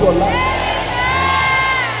upon your life.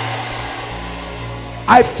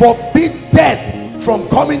 I forbid death from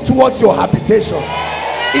coming towards your habitation.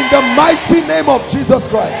 In the mighty name of Jesus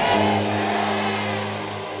Christ.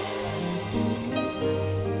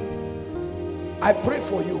 I pray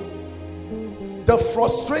for you. The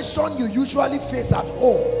frustration you usually face at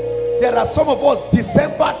home, there are some of us,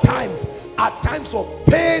 December times are times of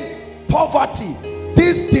pain, poverty.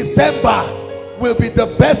 This December will be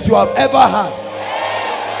the best you have ever had.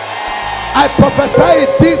 I prophesy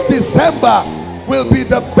this December will be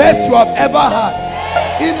the best you have ever had.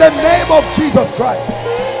 In the name of Jesus Christ.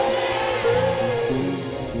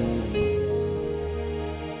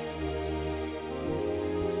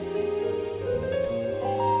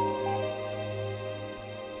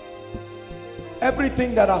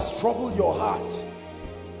 Everything that has troubled your heart,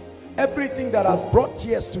 everything that has brought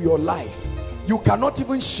tears to your life, you cannot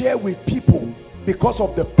even share with people because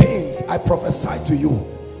of the pains. I prophesy to you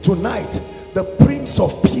tonight, the Prince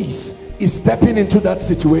of Peace is stepping into that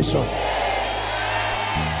situation.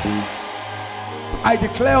 I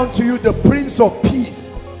declare unto you, the Prince of Peace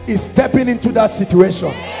is stepping into that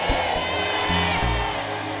situation.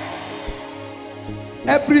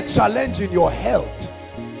 Every challenge in your health,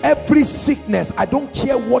 every sickness, I don't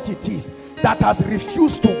care what it is, that has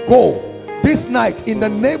refused to go, this night, in the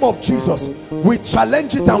name of Jesus, we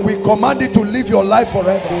challenge it and we command it to live your life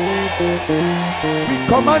forever. We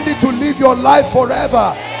command it to live your life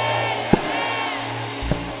forever.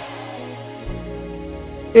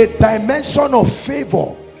 A dimension of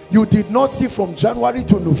favor you did not see from January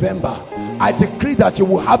to November, I decree that you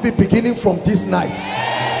will have it beginning from this night.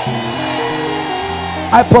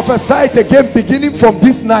 I prophesy it again, beginning from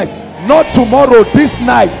this night, not tomorrow, this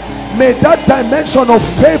night. May that dimension of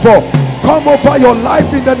favor come over your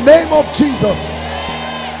life in the name of Jesus.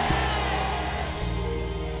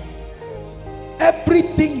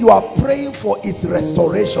 Everything you are praying for is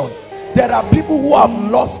restoration. There are people who have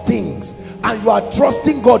lost things and you are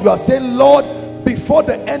trusting God. You are saying, Lord, before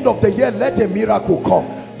the end of the year, let a miracle come.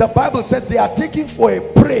 The Bible says they are taking for a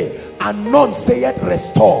prey and none sayeth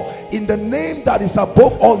restore. In the name that is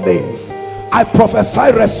above all names, I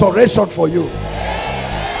prophesy restoration for you.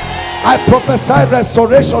 I prophesy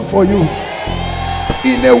restoration for you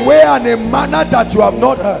in a way and a manner that you have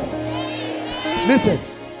not heard. Listen,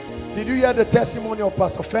 did you hear the testimony of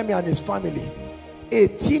Pastor Femi and his family?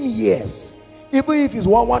 18 years. Even if it's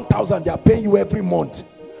 1,000 they are paying you every month,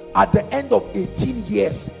 at the end of 18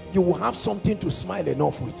 years you will have something to smile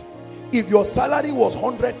enough with. If your salary was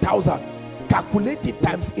 100,000, calculate it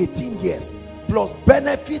times 18 years plus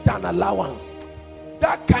benefit and allowance.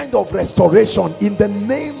 That kind of restoration in the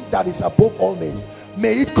name that is above all names,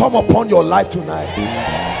 may it come upon your life tonight.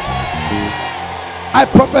 I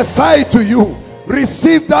prophesy to you,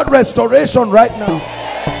 receive that restoration right now.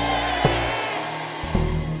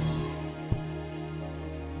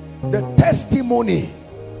 The testimony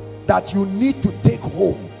that you need to take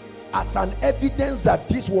home as an evidence that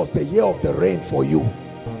this was the year of the rain for you,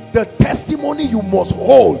 the testimony you must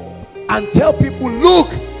hold and tell people, look,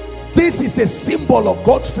 this is a symbol of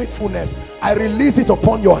God's faithfulness. I release it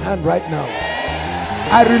upon your hand right now.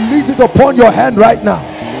 I release it upon your hand right now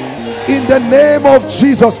in the name of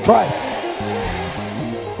Jesus Christ.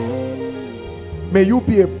 May you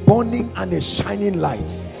be a burning and a shining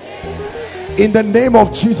light in the name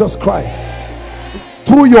of Jesus Christ.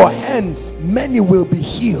 Through your hands many will be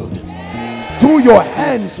healed. Through your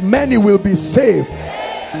hands many will be saved.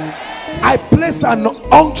 I place an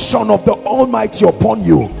unction of the Almighty upon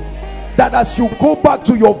you, that as you go back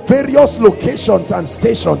to your various locations and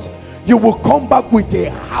stations, you will come back with a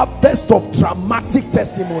harvest of dramatic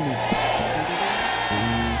testimonies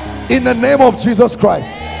in the name of Jesus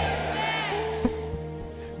Christ.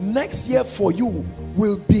 Next year for you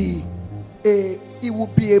will be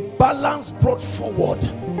a balance brought forward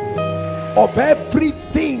of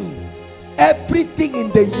everything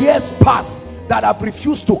in the years past that have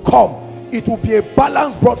refused to come. It will be a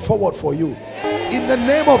balance brought forward for you in the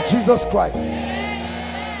name of Jesus Christ.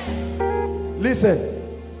 Listen,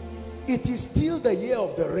 it is still the year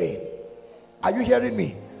of the rain. Are you hearing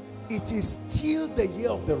me? It is still the year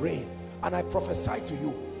of the rain, and I prophesy to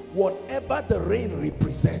you, whatever the rain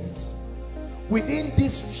represents, within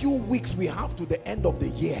these few weeks we have to the end of the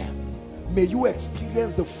year, may you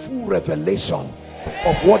experience the full revelation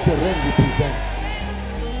of what the rain represents.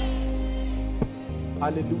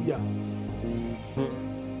 Hallelujah.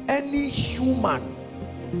 Any human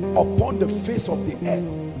upon the face of the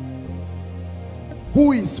earth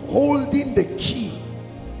who is holding the key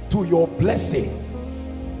to your blessing,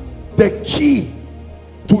 the key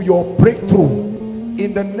to your breakthrough,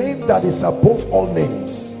 in the name that is above all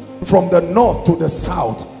names, from the north to the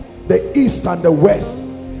south, the east and the west,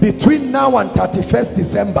 between now and 31st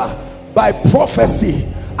December, by prophecy,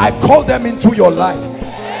 I call them into your life.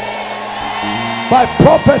 By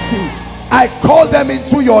prophecy, I call them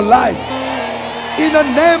into your life. In the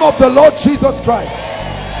name of the Lord Jesus Christ.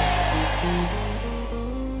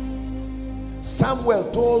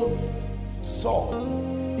 Samuel told Saul,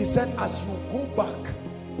 he said, as you go back,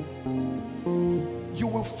 you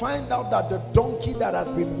will find out that the donkey that has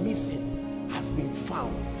been missing has been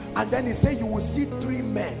found. And then he said, you will see 3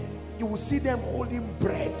 men. You will see them holding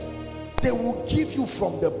bread. They will give you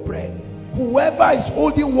from the bread. Whoever is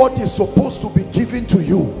holding what is supposed to be given to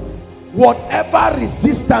you, whatever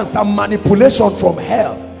resistance and manipulation from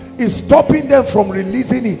hell is stopping them from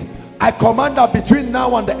releasing it, I command that between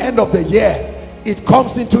now and the end of the year, it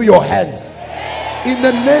comes into your hands. In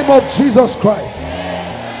the name of Jesus Christ.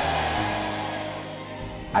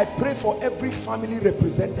 I pray for every family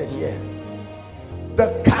represented here.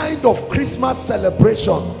 The kind of Christmas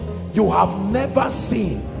celebration you have never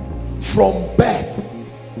seen from birth,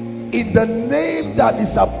 in the name that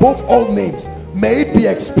is above all names, may it be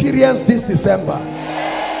experienced this December.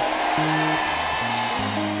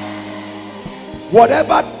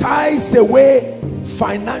 Whatever ties away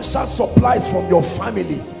financial supplies from your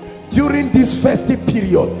families during this festive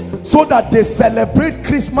period, so that they celebrate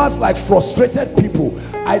Christmas like frustrated people,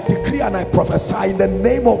 I decree and I prophesy in the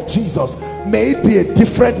name of Jesus, may it be a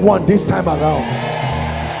different one this time around.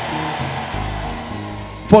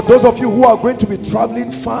 For those of you who are going to be traveling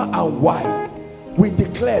far and wide, we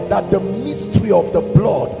declare that the mystery of the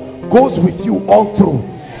blood goes with you all through,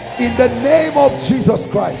 in the name of Jesus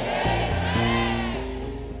Christ.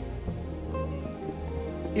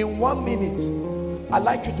 In 1 minute, I'd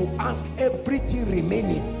like you to ask everything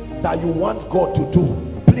remaining that you want God to do.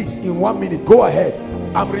 Please, in 1 minute, go ahead.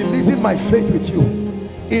 I'm releasing my faith with you.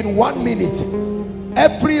 In 1 minute,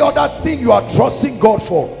 every other thing you are trusting God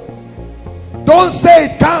for, don't say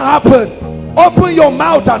it can't happen. Open your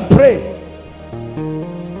mouth and pray.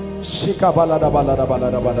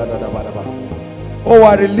 Oh,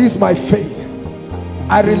 I release my faith.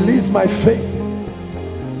 I release my faith.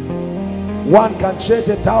 1 can chase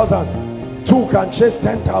 1,000, 2 can chase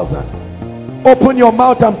 10,000. Open your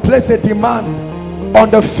mouth and place a demand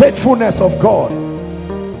on the faithfulness of God.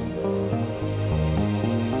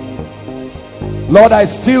 Lord, I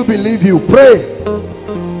still believe you. Pray.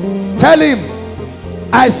 Tell him,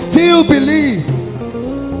 I still believe.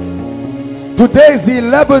 Today is the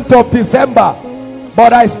 11th of December,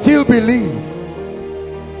 but I still believe.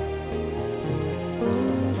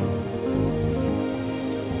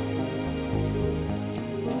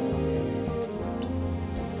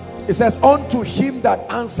 It says, unto him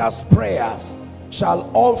that answers prayers shall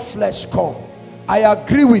all flesh come. I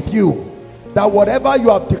agree with you that whatever you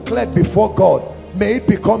have declared before God, may it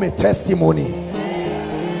become a testimony.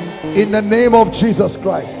 In the name of Jesus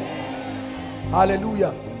Christ.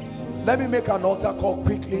 Hallelujah. Let me make an altar call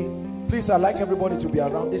quickly. Please, I'd like everybody to be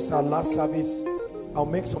around. This is our last service. I'll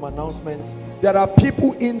make some announcements. There are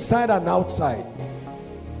people inside and outside.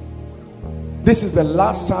 This is the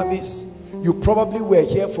last service. You probably were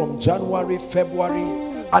here from January, February,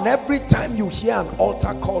 and every time you hear an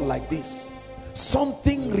altar call like this,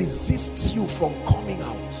 something resists you from coming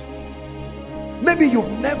out. Maybe you've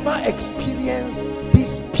never experienced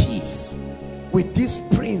this peace with this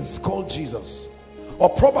prince called Jesus. Or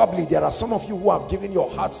probably there are some of you who have given your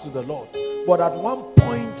hearts to the Lord, but at one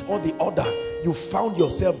point or the other, you found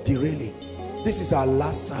yourself derailing. This is our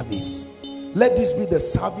last service. Let this be the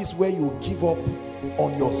service where you give up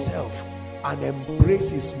on yourself and embrace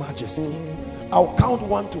his majesty. I'll count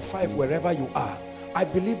 1 to 5 wherever you are. I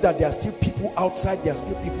believe that there are still people outside, there are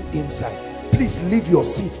still people inside. Please leave your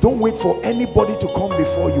seats. Don't wait for anybody to come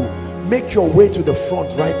before you. Make your way to the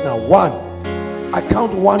front right now. 1. I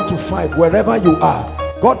count 1 to 5 wherever you are.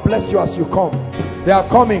 God bless you as you come. They are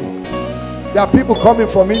coming. There are people coming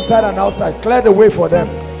from inside and outside. Clear the way for them.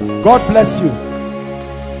 God bless you.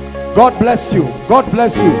 God bless you. God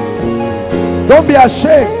bless you. Don't be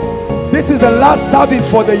ashamed. This is the last service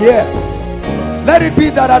for the year. Let it be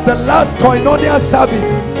that at the last koinonia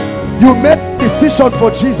service, you make a decision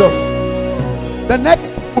for Jesus. The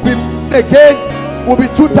next will be again, will be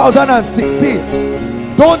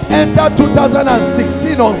 2016. Don't enter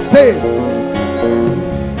 2016 on sale.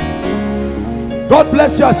 God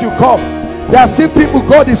bless you as you come. There are still people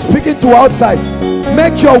God is speaking to outside.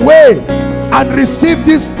 Make your way and receive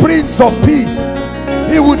this Prince of Peace.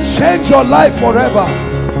 He will change your life forever.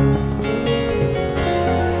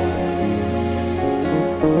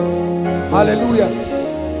 Hallelujah.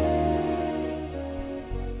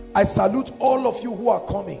 I salute all of you who are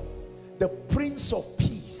coming. The Prince of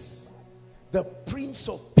Peace. The Prince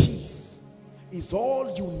of Peace. is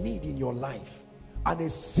all you need in your life. And a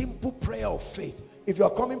simple prayer of faith. If you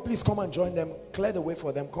are coming, please come and join them. Clear the way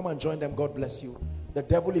for them. Come and join them. God bless you. The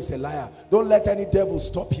devil is a liar. Don't let any devil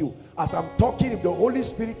stop you. As I'm talking, if the Holy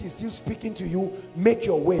Spirit is still speaking to you, make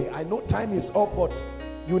your way. I know time is up, but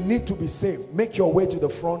you need to be saved. Make your way to the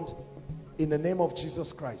front in the name of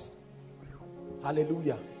Jesus Christ.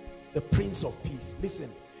 Hallelujah. The Prince of Peace. Listen,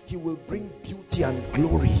 he will bring beauty and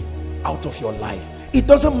glory out of your life. It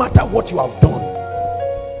doesn't matter what you have done.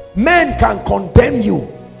 Men can condemn you,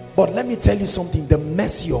 but let me tell you something. The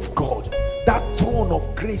mercy of God, that throne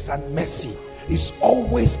of grace and mercy, is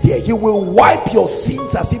always there. He will wipe your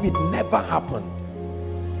sins as if it never happened.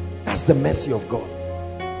 That's the mercy of God.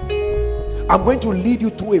 I'm going to lead you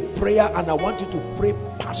through a prayer, and I want you to pray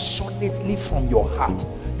passionately from your heart.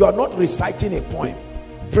 You are not reciting a poem.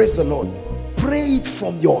 Praise the Lord. Pray it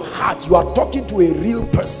from your heart. You are talking to a real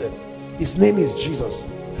person. His name is Jesus.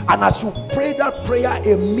 And as you pray that prayer,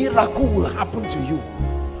 a miracle will happen to you,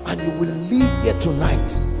 and you will leave here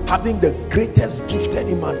tonight having the greatest gift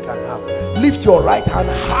any man can have. Lift your right hand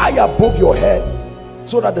high above your head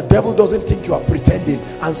so that the devil doesn't think you are pretending,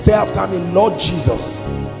 and say after me, Lord Jesus,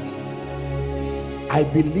 I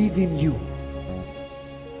believe in you.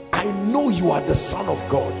 I know you are the Son of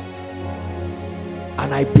God,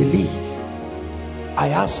 and I believe. I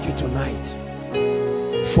ask you tonight,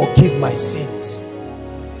 forgive my sins,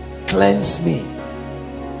 cleanse me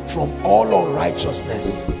from all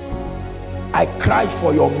unrighteousness. I cry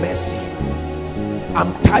for your mercy.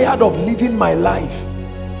 I'm tired of living my life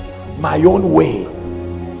my own way.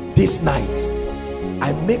 This night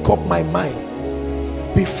I make up my mind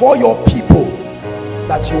before your people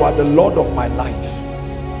that you are the Lord of my life.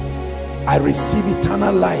 I receive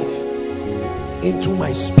eternal life into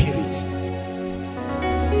my spirit,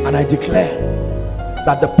 and I declare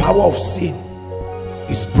that the power of sin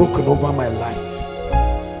is broken over my life.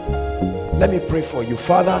 Let me pray for you.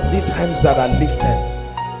 Father, these hands that are lifted,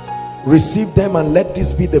 receive them, and let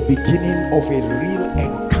this be the beginning of a real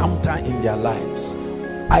encounter in their lives.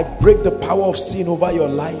 I break the power of sin over your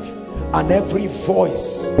life, and every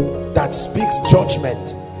voice that speaks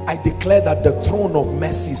judgment, I declare that the throne of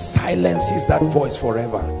mercy silences that voice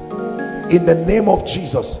forever. In the name of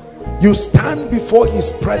Jesus, you stand before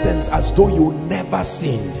his presence as though you never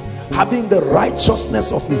sinned, having the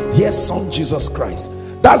righteousness of his dear Son Jesus Christ.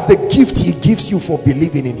 That's the gift he gives you for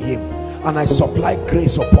believing in him. And I supply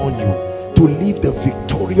grace upon you to live the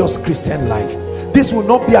victorious Christian life. This will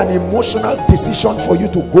not be an emotional decision for you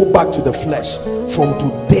to go back to the flesh. From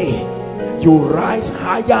today, you rise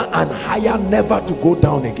higher and higher, never to go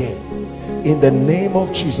down again. In the name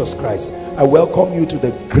of Jesus Christ, I welcome you to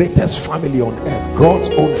the greatest family on earth, God's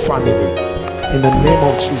own family. In the name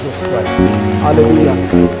of Jesus Christ. Hallelujah.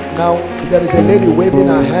 Now, there is a lady waving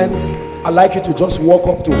her hands. I'd like you to just walk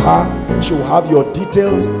up to her. She will have your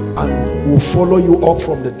details and will follow you up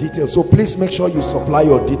from the details. So please make sure you supply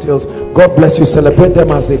your details. God bless you. Celebrate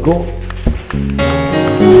them as they go.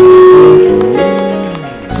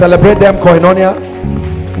 Celebrate them, Koinonia.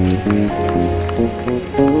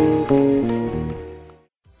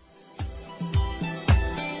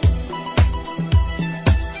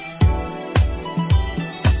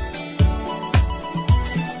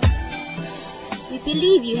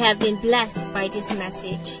 You have been blessed by this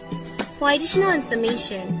message. For additional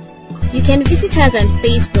information, you can visit us on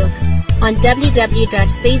Facebook on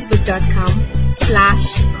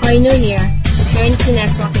www.facebook.com/Koinonia Eternity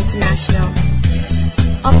Network International,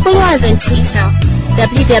 or follow us on Twitter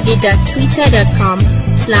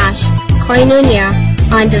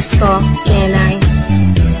www.twitter.com/Koinonia_ENI.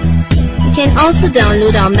 You can also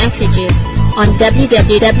download our messages on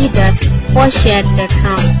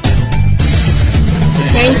www.forshared.com.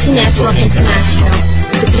 Eternity Network International,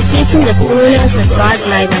 duplicating the fullness of God's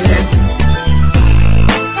life on earth.